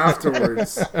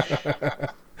afterwards?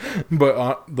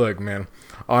 But like, man,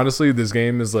 honestly, this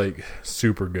game is like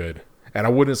super good, and I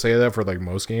wouldn't say that for like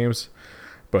most games,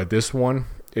 but this one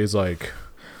is like,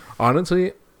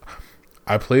 honestly,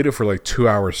 I played it for like 2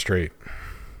 hours straight.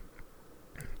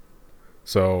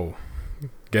 So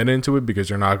get into it because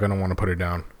you're not gonna want to put it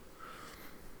down.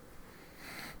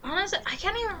 Honestly, I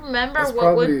can't even remember That's what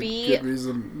probably would a be. good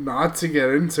reason not to get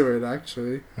into it,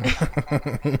 actually.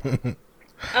 I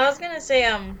was gonna say,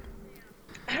 I don't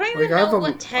even Like, know what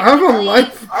I technically. have a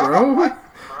life, bro.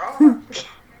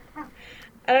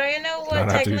 I don't even know what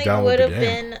Not after you technically download would the have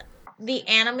game. been the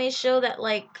anime show that,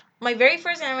 like, my very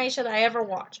first anime show that I ever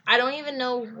watched. I don't even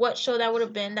know what show that would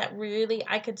have been that really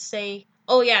I could say,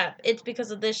 oh yeah, it's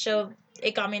because of this show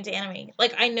it got me into anime.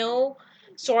 Like, I know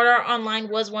Sword Art Online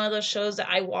was one of those shows that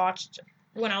I watched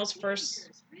when I was first,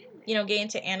 getting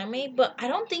into anime, but I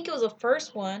don't think it was the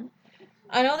first one.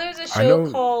 I know there's a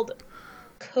show called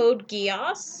Code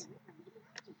Geass.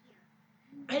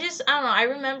 I don't know. I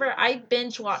remember I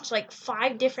binge watched like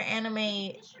 5 different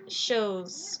anime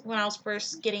shows when I was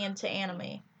first getting into anime.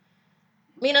 I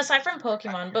mean, aside from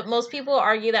Pokemon, but most people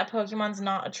argue that Pokemon's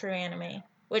not a true anime,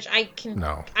 which I can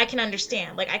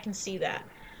understand. Like, I can see that.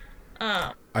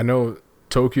 I know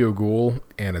Tokyo Ghoul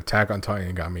and Attack on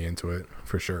Titan got me into it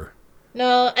for sure.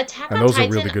 No, Attack on those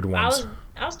Titan. are really good ones.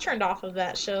 I was turned off of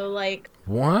that show. Like,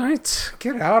 What?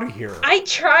 Get out of here! I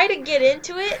try to get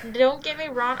into it. Don't get me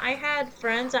wrong. I had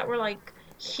friends that were like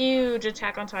huge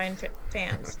Attack on Titan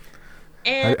fans.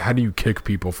 And How do you kick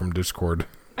people from Discord?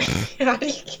 I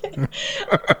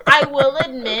will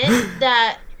admit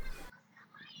that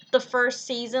the first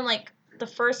season, like the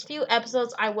first few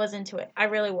episodes, I was into it. I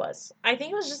really was. I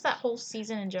think it was just that whole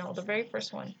season in general, the very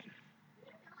first one.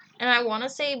 And I want to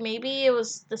say maybe it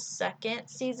was the second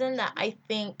season that I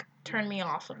think turned me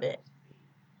off of it.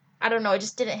 I don't know. It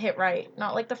just didn't hit right.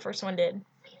 Not like the first one did.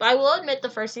 But I will admit the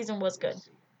first season was good.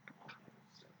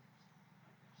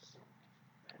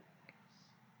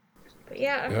 But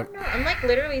yeah, I don't know. I'm like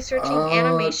literally searching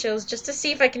anime shows just to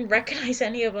see if I can recognize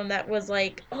any of them that was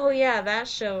like, oh yeah, that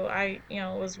show,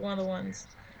 was one of the ones.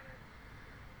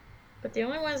 But the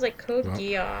only one is like Code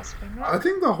Geass.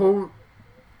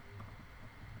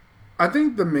 I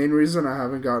think the main reason I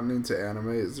haven't gotten into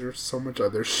anime is there's so much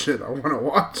other shit I want to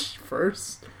watch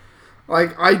first.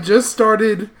 Like, I just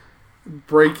started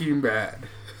Breaking Bad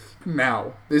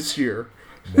this year.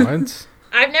 What?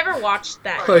 I've never watched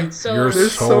that. Like, so You're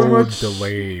there's so so much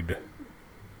delayed.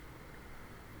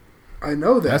 I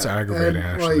know that. That's aggravating, and,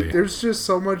 actually. Like, there's just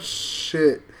so much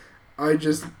shit.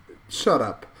 Shut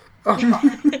up.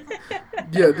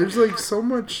 Yeah, there's like so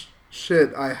much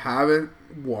shit I haven't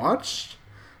watched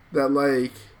that,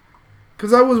 like,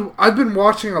 because I've been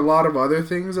watching a lot of other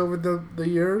things over the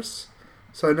years,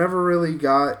 so I never really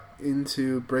got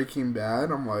into Breaking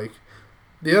Bad. I'm like,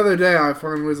 the other day I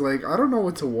finally was like, I don't know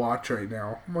what to watch right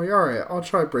now. I'm like, alright, I'll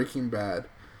try Breaking Bad.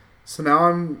 So now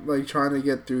I'm like trying to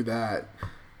get through that.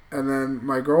 And then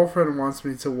my girlfriend wants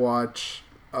me to watch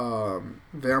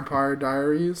Vampire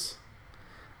Diaries.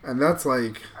 And that's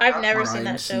like I've never seen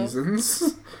that show.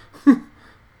 Seasons.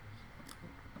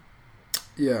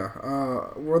 Yeah,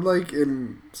 we're like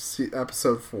in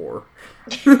episode 4.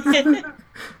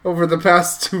 Over the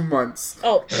past 2 months.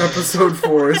 Oh. Episode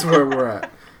 4 is where we're at.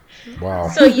 Wow.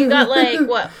 So you got like,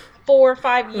 what, 4 or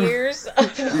 5 years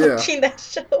of watching that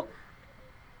show?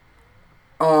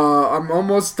 I'm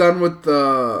almost done with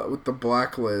the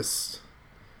Blacklist.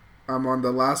 I'm on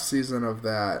the last season of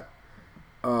that.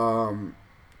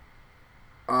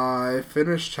 I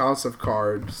finished House of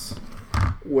Cards,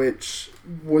 which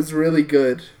was really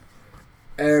good.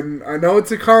 And I know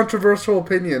it's a controversial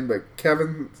opinion, but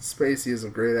Kevin Spacey is a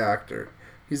great actor.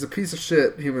 He's a piece of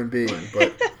shit human being,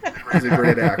 but He's a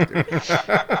great actor.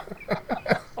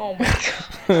 Oh my god.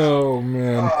 Oh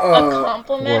man. A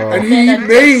compliment wow. And and he then a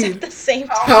diss made at the same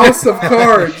time. House of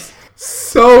Cards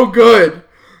so good.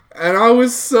 And I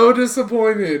was so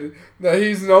disappointed that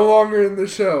he's no longer in the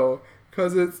show.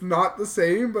 Because it's not the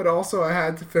same, but also I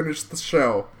had to finish the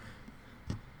show.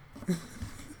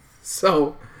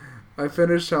 So, I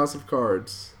finished House of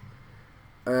Cards.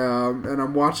 And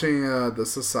I'm watching The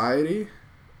Society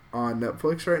on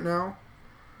Netflix right now.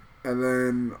 And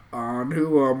then on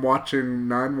Hulu, I'm watching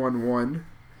 911,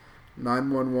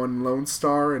 911 Lone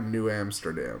Star, and New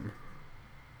Amsterdam.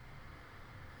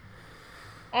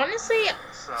 Honestly,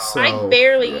 So, I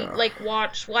barely yeah.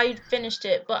 watched. Well, I finished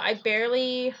it, but I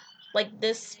barely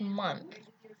this month.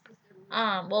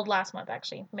 Well, last month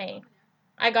actually, May.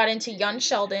 I got into Young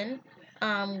Sheldon,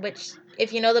 which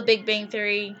if you know The Big Bang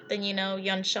Theory, then you know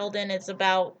Young Sheldon. It's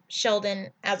about Sheldon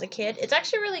as a kid. It's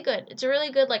actually really good. It's a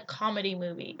really good comedy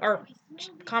movie or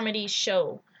comedy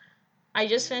show. I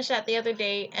just finished that the other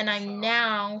day, and I'm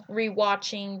now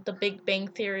rewatching The Big Bang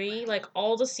Theory,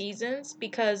 all the seasons,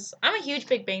 because I'm a huge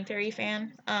Big Bang Theory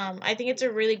fan. I think it's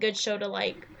a really good show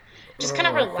to just kind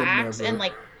of I could relax and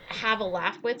never. have a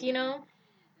laugh with, you know.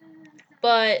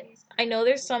 But I know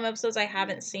there's some episodes I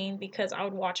haven't seen because I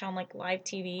would watch on live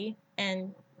TV,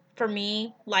 and for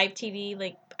me, live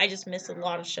TV I just miss a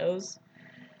lot of shows.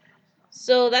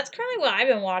 So that's currently what I've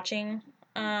been watching.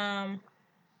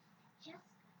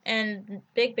 And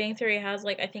Big Bang Theory has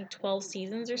I think 12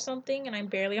 seasons or something, and I'm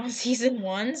barely on season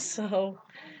 1, so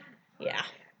yeah.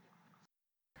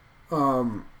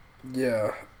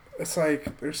 Yeah. It's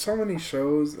there's so many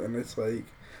shows, and it's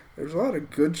there's a lot of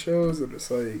good shows, and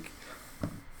it's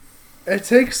it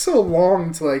takes so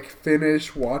long to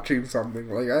finish watching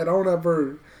something. I don't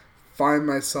ever find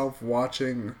myself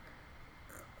watching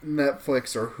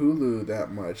Netflix or Hulu that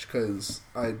much, because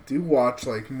I do watch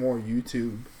more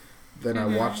YouTube than I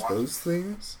watch those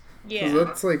things. Yeah.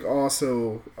 Because that's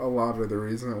also a lot of the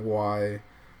reason why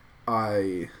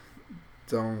I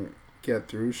don't get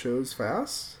through shows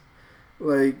fast.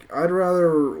 I'd rather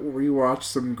rewatch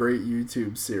some great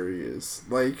YouTube series.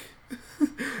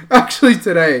 Actually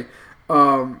today,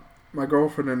 my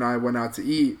girlfriend and I went out to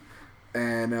eat,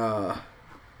 and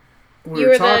we You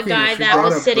were the talking, guy she that brought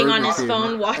was up sitting on Burger his King,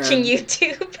 phone watching and-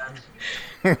 YouTube.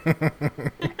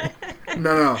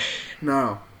 No.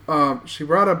 She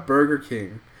brought up Burger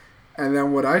King, and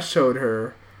then what I showed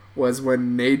her was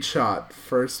when Nadeshot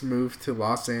first moved to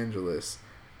Los Angeles,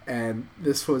 and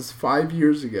this was 5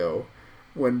 years ago,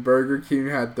 when Burger King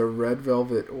had the red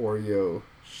velvet Oreo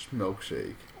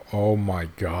milkshake. Oh my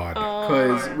god.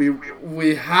 Because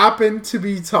we happened to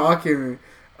be talking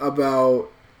about.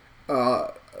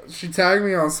 She tagged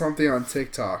me on something on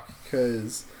TikTok,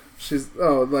 because she's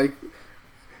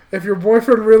if your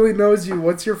boyfriend really knows you,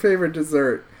 what's your favorite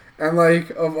dessert? And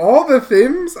of all the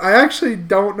things, I actually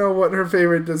don't know what her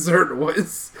favorite dessert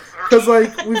was. Because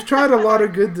we've tried a lot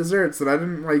of good desserts, and I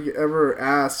didn't ever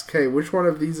ask, hey, which one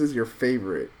of these is your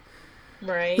favorite?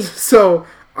 Right. So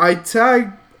I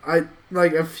tagged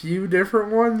a few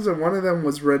different ones, and one of them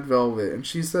was red velvet, and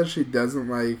she said she doesn't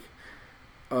red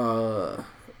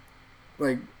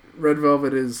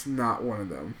velvet is not one of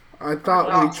them. I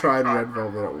thought we tried red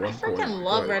velvet at one I point. freaking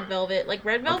love but- red velvet.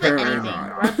 Red velvet Apparently anything.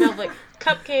 not. Red velvet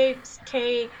cupcakes,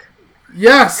 cake,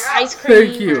 Yes, ice cream.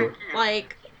 thank you.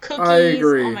 Cookies. I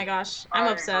agree. Oh my gosh,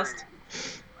 I'm obsessed.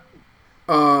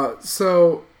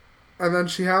 So, and then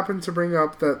she happened to bring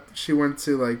up that she went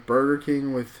to Burger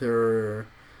King with her.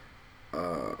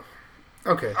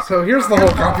 Okay, so here's the whole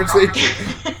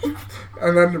conversation,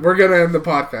 and then we're gonna end the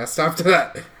podcast after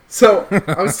that. So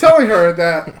I was telling her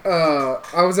that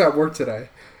I was at work today,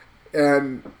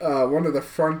 and one of the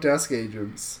front desk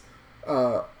agents,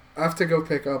 I have to go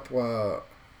pick up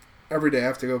every day. I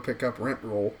have to go pick up rent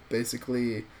roll,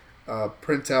 basically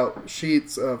print out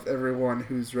sheets of everyone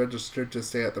who's registered to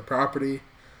stay at the property.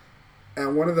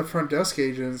 And one of the front desk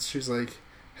agents, she's like,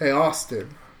 "Hey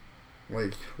Austin,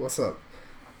 what's up?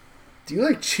 Do you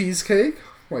like cheesecake?"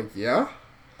 I'm like, "Yeah."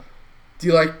 "Do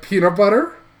you like peanut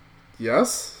butter?"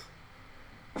 "Yes."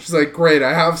 She's like, "Great,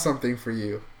 I have something for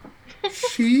you."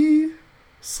 She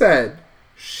said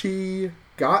she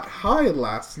got high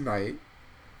last night,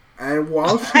 and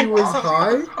while she was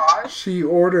high, she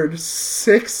ordered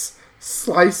 6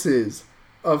 slices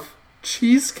of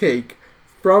cheesecake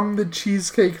from the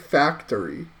Cheesecake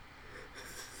Factory.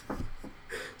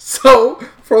 So,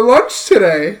 for lunch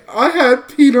today, I had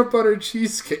peanut butter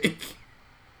cheesecake.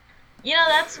 You know,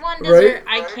 that's one dessert Right?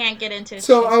 I can't get into.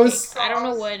 So Cheesecake. I I don't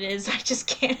know what it is. I just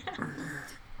can't.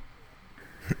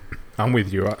 I'm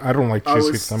with you. I don't like I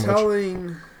cheesecake was that much.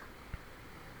 telling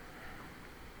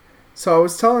So I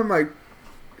was telling my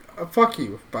fuck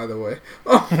you, by the way.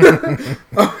 I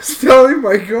was telling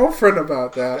my girlfriend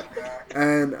about that,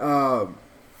 and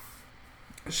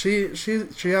she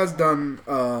has done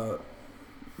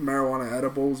marijuana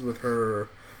edibles with her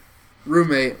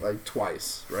roommate like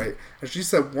twice, right? And she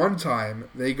said one time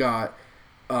they got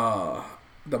the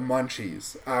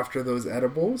munchies after those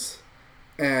edibles,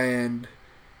 and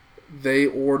they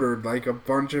ordered like a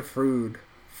bunch of food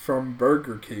from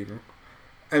Burger King,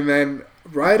 and then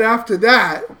right after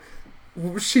that,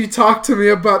 she talked to me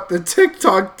about the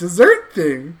TikTok dessert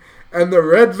thing and the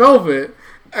red velvet,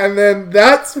 and then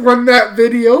that's when that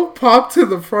video popped to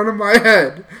the front of my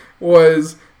head,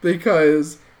 was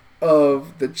because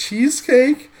of the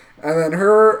cheesecake, and then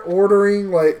her ordering,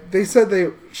 like,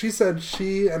 she said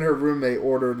she and her roommate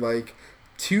ordered like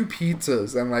 2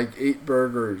 pizzas and like 8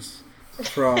 burgers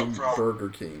from Burger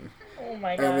King. Oh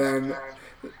my gosh.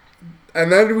 And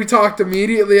then we talked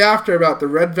immediately after about the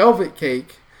red velvet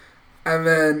cake, and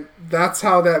then that's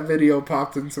how that video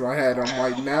popped into my head. I'm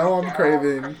like, now I'm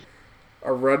craving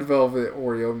a red velvet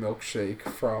Oreo milkshake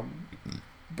from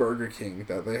Burger King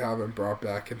that they haven't brought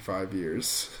back in 5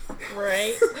 years.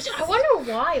 Right? Which I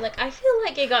wonder why. Like, I feel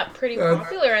like it got pretty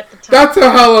popular at the time. That's a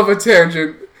hell of a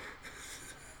tangent.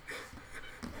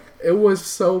 It was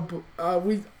so...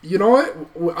 you know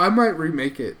what? I might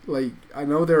remake it. Like, I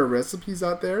know there are recipes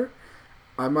out there.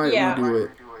 I might redo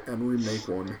it and remake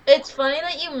one. It's funny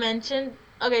that you mentioned...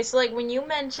 Okay, so, like, when you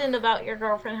mentioned about your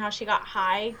girlfriend, how she got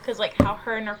high, because, like, how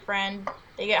her and her friend,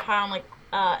 they get high on, like,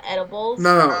 edibles.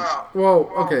 No.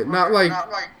 Well, okay, not like...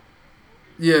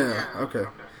 Yeah, okay.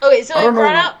 Okay, so it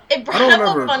brought up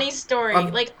a funny story.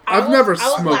 I've never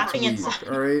smoked weed,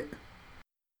 alright?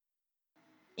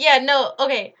 Yeah, no,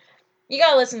 okay. You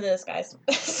gotta listen to this, guys.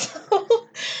 So,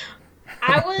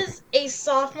 I was a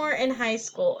sophomore in high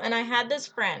school, and I had this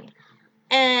friend,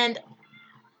 and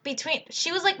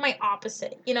she was like my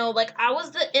opposite, you know, like I was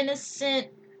the innocent,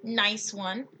 nice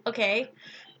one, okay,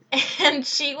 and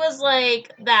she was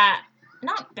like that,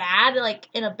 not bad, like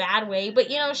in a bad way, but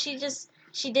you know, she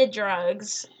did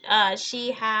drugs,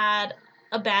 she had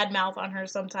a bad mouth on her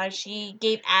sometimes, she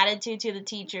gave attitude to the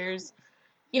teachers,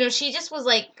 you know, she just was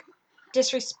like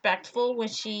disrespectful when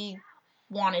she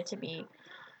wanted to be.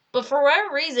 But for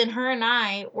whatever reason, her and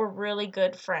I were really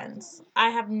good friends. I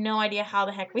have no idea how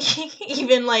the heck we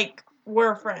even, like,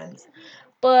 were friends.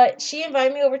 But she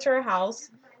invited me over to her house,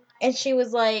 and she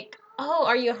was like, oh,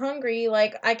 are you hungry?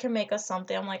 Like, I can make us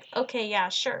something. I'm like, okay, yeah,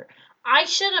 sure. I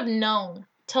should have known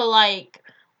to, like,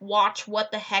 watch what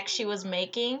the heck she was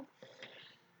making.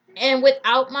 And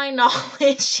without my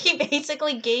knowledge, she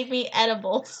basically gave me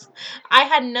edibles. I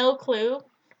had no clue.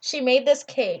 She made this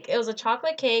cake. It was a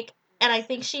chocolate cake. And I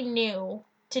think she knew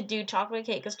to do chocolate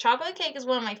cake, because chocolate cake is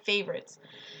one of my favorites.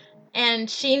 And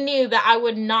she knew that I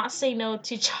would not say no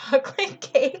to chocolate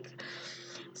cake.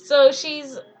 So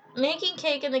she's making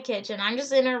cake in the kitchen. I'm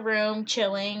just in her room,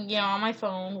 chilling, you know, on my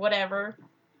phone, whatever.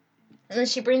 And then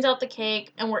she brings out the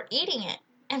cake, and we're eating it.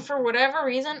 And for whatever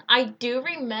reason, I do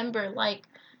remember, like,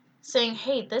 saying,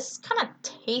 hey, this kind of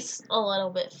tastes a little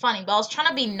bit funny. But I was trying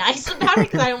to be nice about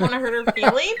it because I didn't want to hurt her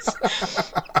feelings.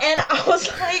 And I was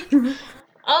like,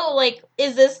 oh, like,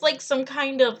 is this, like, some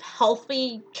kind of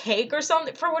healthy cake or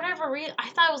something? For whatever reason, I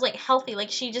thought it was, like, healthy. Like,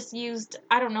 she just used,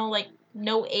 I don't know, like,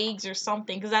 no eggs or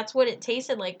something. Because that's what it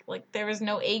tasted like. Like, there was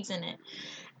no eggs in it.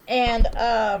 And,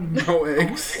 no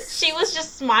eggs. She was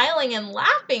just smiling and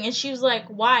laughing, and she was like,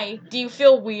 why? Do you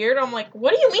feel weird? I'm like,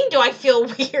 what do you mean do I feel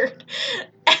weird?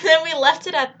 And then we left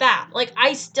it at that. Like,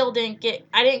 I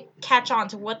didn't catch on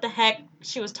to what the heck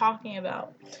she was talking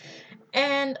about.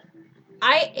 And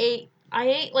I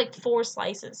ate like 4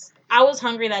 slices. I was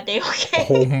hungry that day, okay?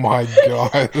 Oh my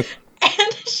god.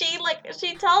 And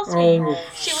she tells me,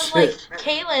 she was like,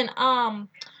 Kaylin,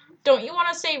 don't you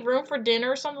want to save room for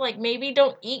dinner or something? Like, maybe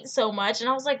don't eat so much. And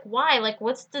I was like, why? Like,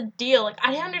 what's the deal? Like,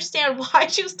 I didn't understand why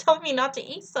she was telling me not to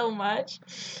eat so much.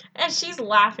 And she's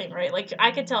laughing, right? Like, I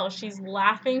could tell she's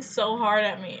laughing so hard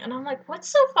at me. And I'm like, what's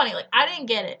so funny? Like, I didn't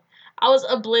get it. I was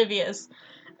oblivious.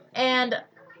 And,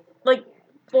 like,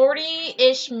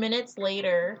 40-ish minutes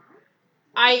later,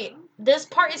 this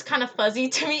part is kind of fuzzy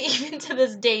to me even to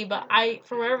this day. But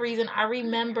for whatever reason, I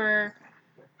remember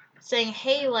saying,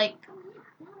 hey, like,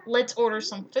 let's order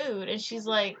some food. And she's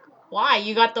like, why?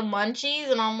 You got the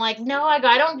munchies? And I'm like, no, I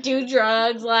don't do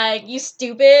drugs. Like, you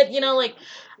stupid. You know, like,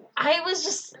 I was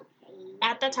just,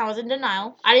 at that time, I was in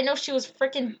denial. I didn't know she was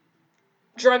freaking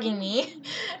drugging me.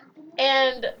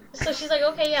 And so she's like,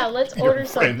 okay, yeah, let's order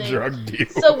something. Drugged you.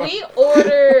 So we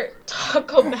order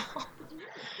Taco Bell.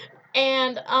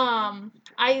 And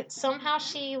I somehow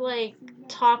she like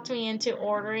talked me into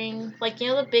ordering like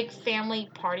the big family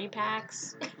party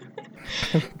packs.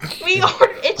 We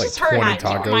ordered. It's Like just her and I.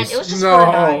 20 Keep in mind, it was just No. her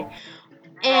and I.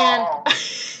 And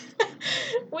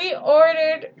we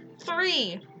ordered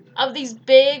 3 of these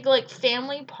big like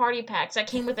family party packs that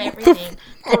came with everything: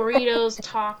 burritos,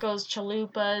 tacos,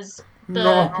 chalupas,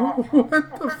 No. What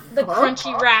the fuck?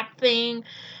 crunchy wrap thing,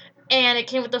 and it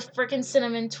came with the freaking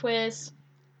cinnamon twist.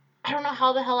 I don't know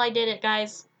how the hell I did it,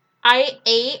 guys. I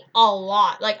ate a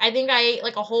lot. Like, I think I ate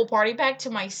like a whole party pack to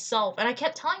myself, and I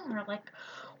kept telling her like,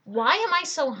 why am I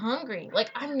so hungry?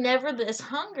 Like, I'm never this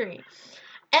hungry.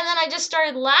 And then I just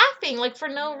started laughing, like, for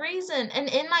no reason. And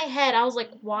in my head, I was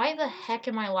like, why the heck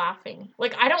am I laughing?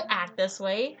 Like, I don't act this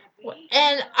way.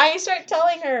 And I started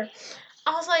telling her,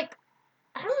 I was like,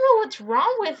 I don't know what's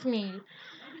wrong with me.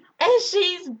 And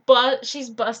she's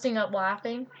busting up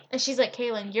laughing. And she's like,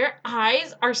 Kaylin, your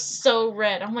eyes are so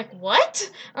red. I'm like, what?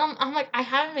 I'm like, I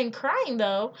haven't been crying,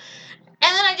 though.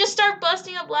 And then I just start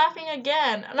busting up laughing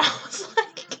again. And I was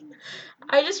like,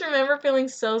 I just remember feeling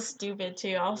so stupid,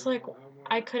 too. I was like,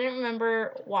 I couldn't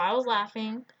remember why I was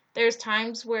laughing. There's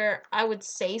times where I would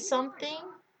say something,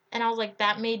 and I was like,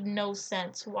 that made no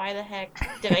sense. Why the heck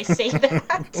did I say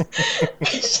that?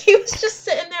 And she was just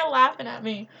sitting there laughing at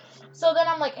me. So then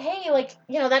I'm like, hey, like,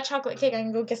 that chocolate cake, I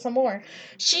can go get some more.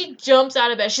 She jumps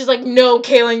out of bed. She's like, no,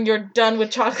 Kaylin, you're done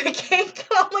with chocolate cake.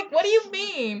 I'm like, what do you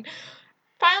mean?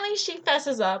 Finally, she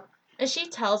fesses up, and she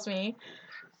tells me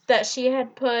that she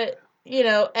had put,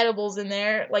 edibles in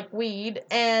there, like weed,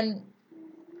 and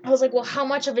I was like, well, how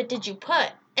much of it did you put?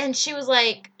 And she was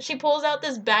like, she pulls out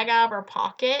this bag out of her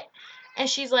pocket, and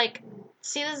she's like,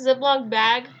 see this Ziploc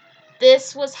bag?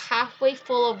 This was halfway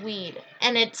full of weed,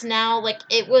 and it's now, like,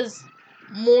 it was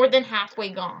more than halfway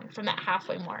gone from that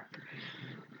halfway mark.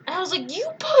 And I was like, you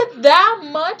put that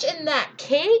much in that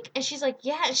cake? And she's like,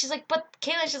 yeah. And she's like, but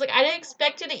Kaylin, she's like, I didn't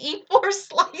expect you to eat 4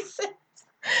 slices.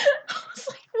 I was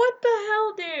like, what the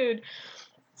hell, dude?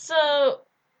 So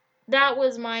that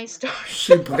was my story.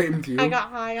 She blamed you. I got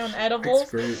high on edibles.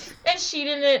 That's great. And she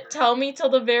didn't tell me till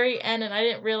the very end, and I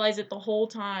didn't realize it the whole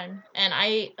time. And I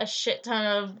ate a shit ton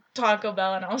of Taco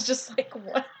Bell, and I was just like,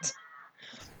 what?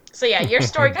 So yeah, your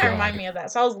story kind of reminded me of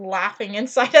that. So I was laughing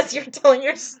inside as you're telling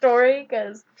your story,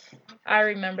 because I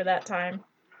remember that time.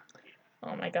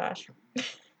 Oh my gosh.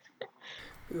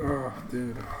 Oh,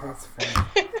 dude, that's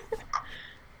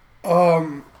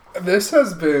fun. This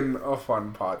has been a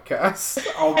fun podcast,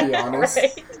 I'll be honest.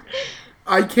 Right?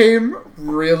 I came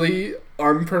really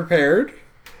unprepared.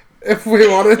 If we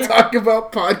want to talk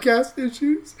about podcast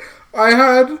issues, I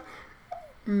had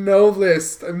no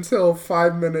list until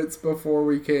 5 minutes before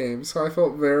we came, so I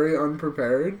felt very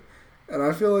unprepared, and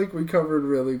I feel like we covered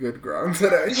really good ground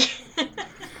today.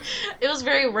 It was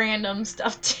very random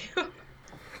stuff, too.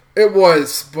 It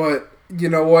was, but you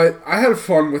know what? I had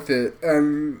fun with it,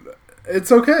 and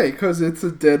it's okay, because it's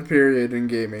a dead period in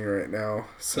gaming right now.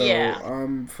 So Yeah.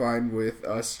 I'm fine with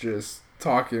us just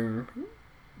talking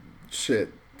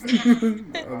shit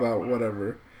about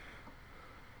whatever.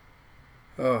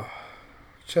 Oh,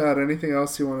 Chad, anything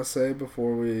else you want to say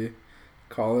before we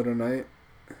call it a night?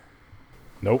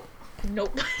 Nope.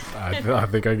 Nope. I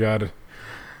think I got it.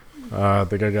 I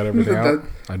think I got everything out.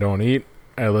 I don't eat.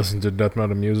 I listen to death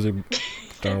metal music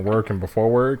during work and before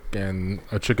work, and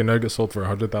a chicken nugget sold for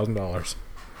 $100,000.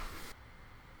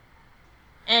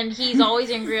 And he's always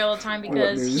angry all the time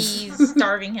because he's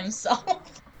starving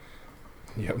himself.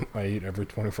 Yep, I eat every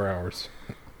 24 hours.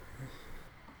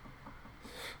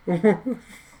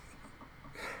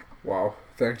 Wow,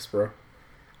 thanks, bro.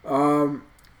 All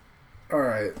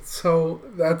right, so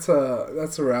that's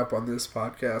a wrap on this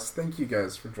podcast. Thank you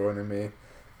guys for joining me.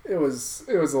 It was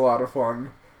a lot of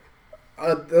fun.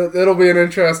 It'll be an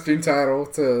interesting title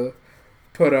to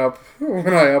put up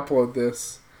when I upload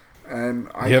this, and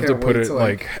You have to put it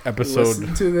like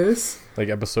listen to this. like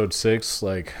episode 6,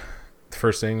 like the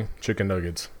first thing, chicken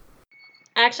nuggets.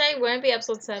 Actually, it wouldn't be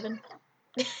episode 7.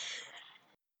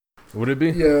 Would it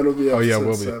be? Yeah, it'll be episode Oh, yeah, it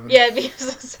will be. 7. Yeah, it'd be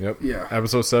episode 7. Yep. Yeah.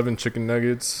 Episode 7, chicken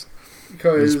nuggets,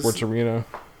 Because sports arena,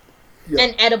 yeah.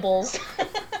 And edibles.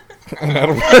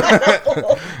 anime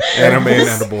and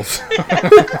edibles.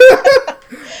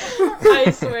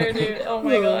 I swear, dude. Oh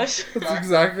my gosh. That's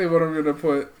exactly what I'm gonna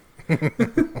put.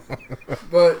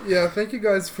 But yeah, thank you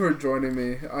guys for joining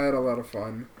me. I had a lot of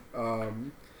fun.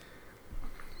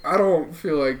 I don't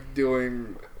feel like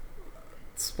doing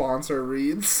sponsor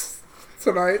reads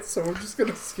tonight, so we're just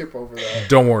gonna skip over that.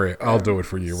 Don't worry, I'll do it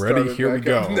for you. Start Ready? it Here we back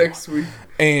go. up next week.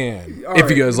 And All if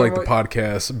you right, guys you know like the what?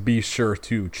 podcast, be sure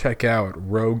to check out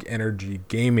Rogue Energy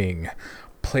Gaming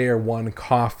Player One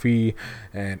Coffee,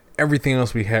 and everything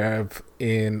else we have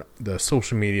in the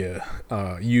social media.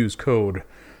 Use code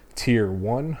Tier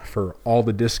 1 for all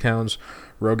the discounts.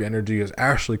 Rogue Energy is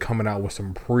actually coming out with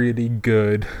some pretty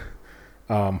good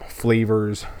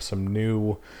flavors, some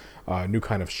new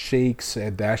kind of shakes.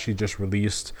 And they actually just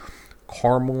released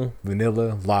caramel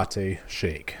vanilla latte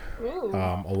shake,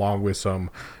 along with some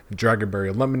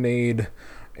dragonberry lemonade.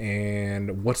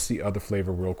 And what's the other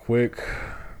flavor real quick?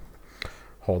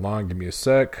 Hold on, give me a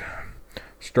sec.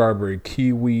 Strawberry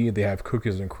kiwi. They have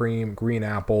cookies and cream, green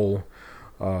apple,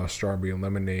 strawberry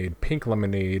lemonade, pink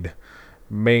lemonade,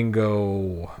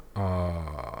 mango.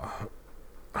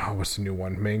 What's the new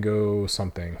one? Mango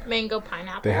something. Mango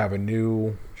pineapple. They have a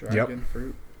new Dragon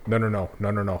fruit. No.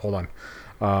 Hold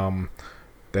on.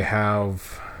 They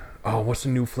have. Oh, what's the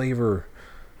new flavor?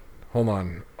 Hold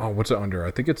on. Oh, what's it under?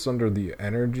 I think it's under the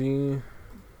energy.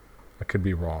 I could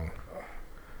be wrong.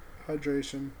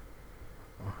 Hydration.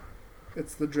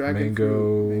 It's the dragon Mango.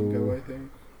 fruit. Mango, I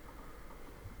think.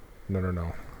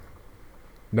 No.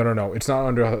 It's not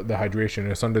under the hydration.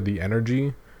 It's under the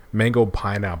energy. Mango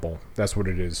pineapple. That's what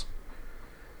it is.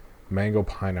 Mango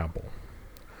pineapple.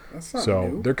 That's not So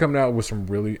new. they're coming out with some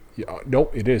really.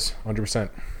 Nope, it is 100%.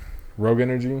 Rogue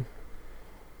Energy.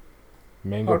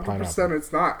 Mango 100% pineapple.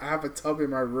 it's not. I have a tub in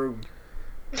my room.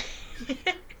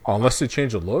 Unless they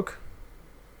change the look.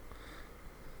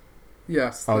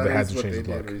 Yes. Oh, that they had is to what change they the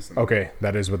did look. recently. Okay,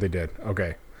 that is what they did.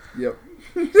 Okay. Yep.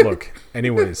 Look,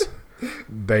 anyways,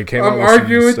 they came out I'm with some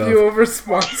arguing with stuff. you over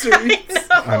sponsoring.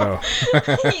 I know.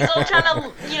 He's all trying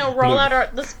to, roll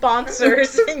out the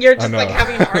sponsors, and you're just know. like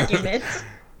having an argument.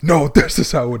 No, this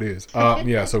is how it is.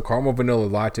 Yeah, so caramel vanilla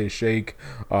latte shake,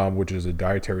 which is a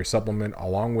dietary supplement,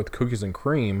 along with cookies and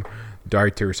cream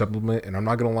dietary supplement. And I'm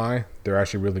not going to lie, they're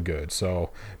actually really good. So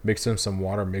mix in some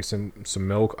water, mix in some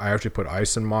milk. I actually put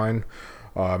ice in mine.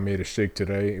 I made a shake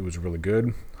today. It was really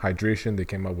good. Hydration, they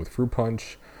came out with fruit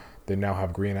punch. They now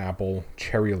have green apple,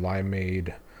 cherry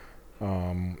limeade,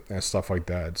 and stuff like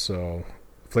that. So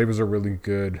flavors are really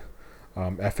good.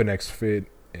 FNX Fit,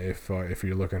 if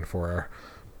you're looking for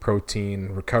protein,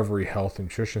 recovery, health,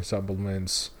 nutrition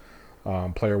supplements.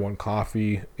 Player One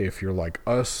Coffee, if you're like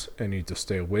us and need to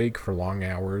stay awake for long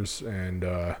hours, and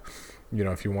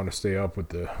if you want to stay up with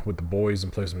the boys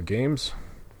and play some games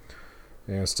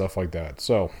and stuff like that.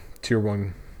 So Tier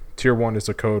 1 is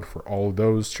a code for all of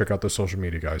those. Check out the social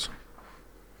media, guys.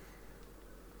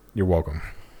 You're welcome.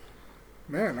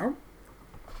 Man,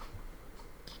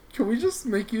 can we just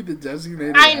make you the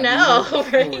designated? I know,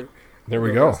 admin right? for There we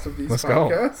the go. rest of these Let's go.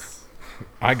 podcasts?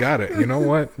 I got it. You know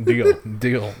what?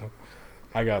 Deal.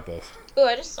 I got this. Ooh,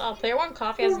 I just saw Player One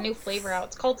Coffee has a new flavor out.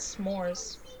 It's called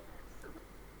s'mores.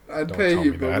 I'd Don't pay tell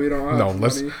you, me but that. we don't have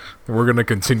money. We're gonna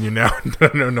continue now.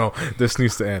 No. This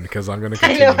needs to end because I'm gonna I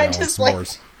continue know, now I on just,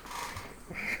 s'mores.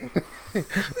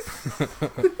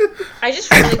 I just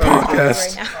really want to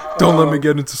Podcast. right now. Don't let me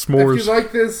get into If s'mores. you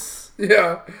like this,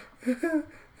 yeah.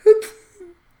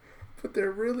 But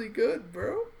they're really good,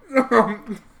 bro.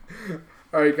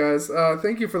 Alright, guys.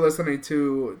 Thank you for listening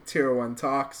to Tier 1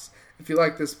 Talks. If you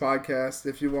like this podcast,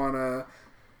 if you want to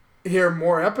hear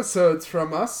more episodes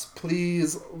from us,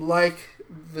 please like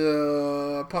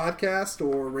the podcast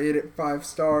or rate it 5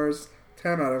 stars,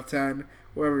 10 out of 10,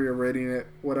 wherever you're rating it,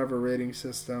 whatever rating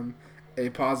system. A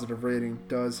positive rating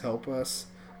does help us.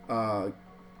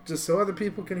 Just so other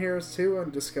people can hear us too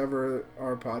and discover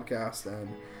our podcast and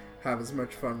have as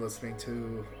much fun listening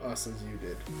to us as you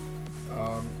did.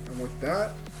 And with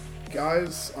that,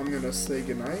 guys, I'm going to say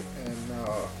goodnight, and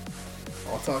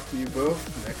I'll talk to you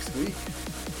both next week.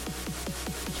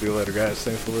 See you later, guys.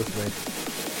 Thanks for listening.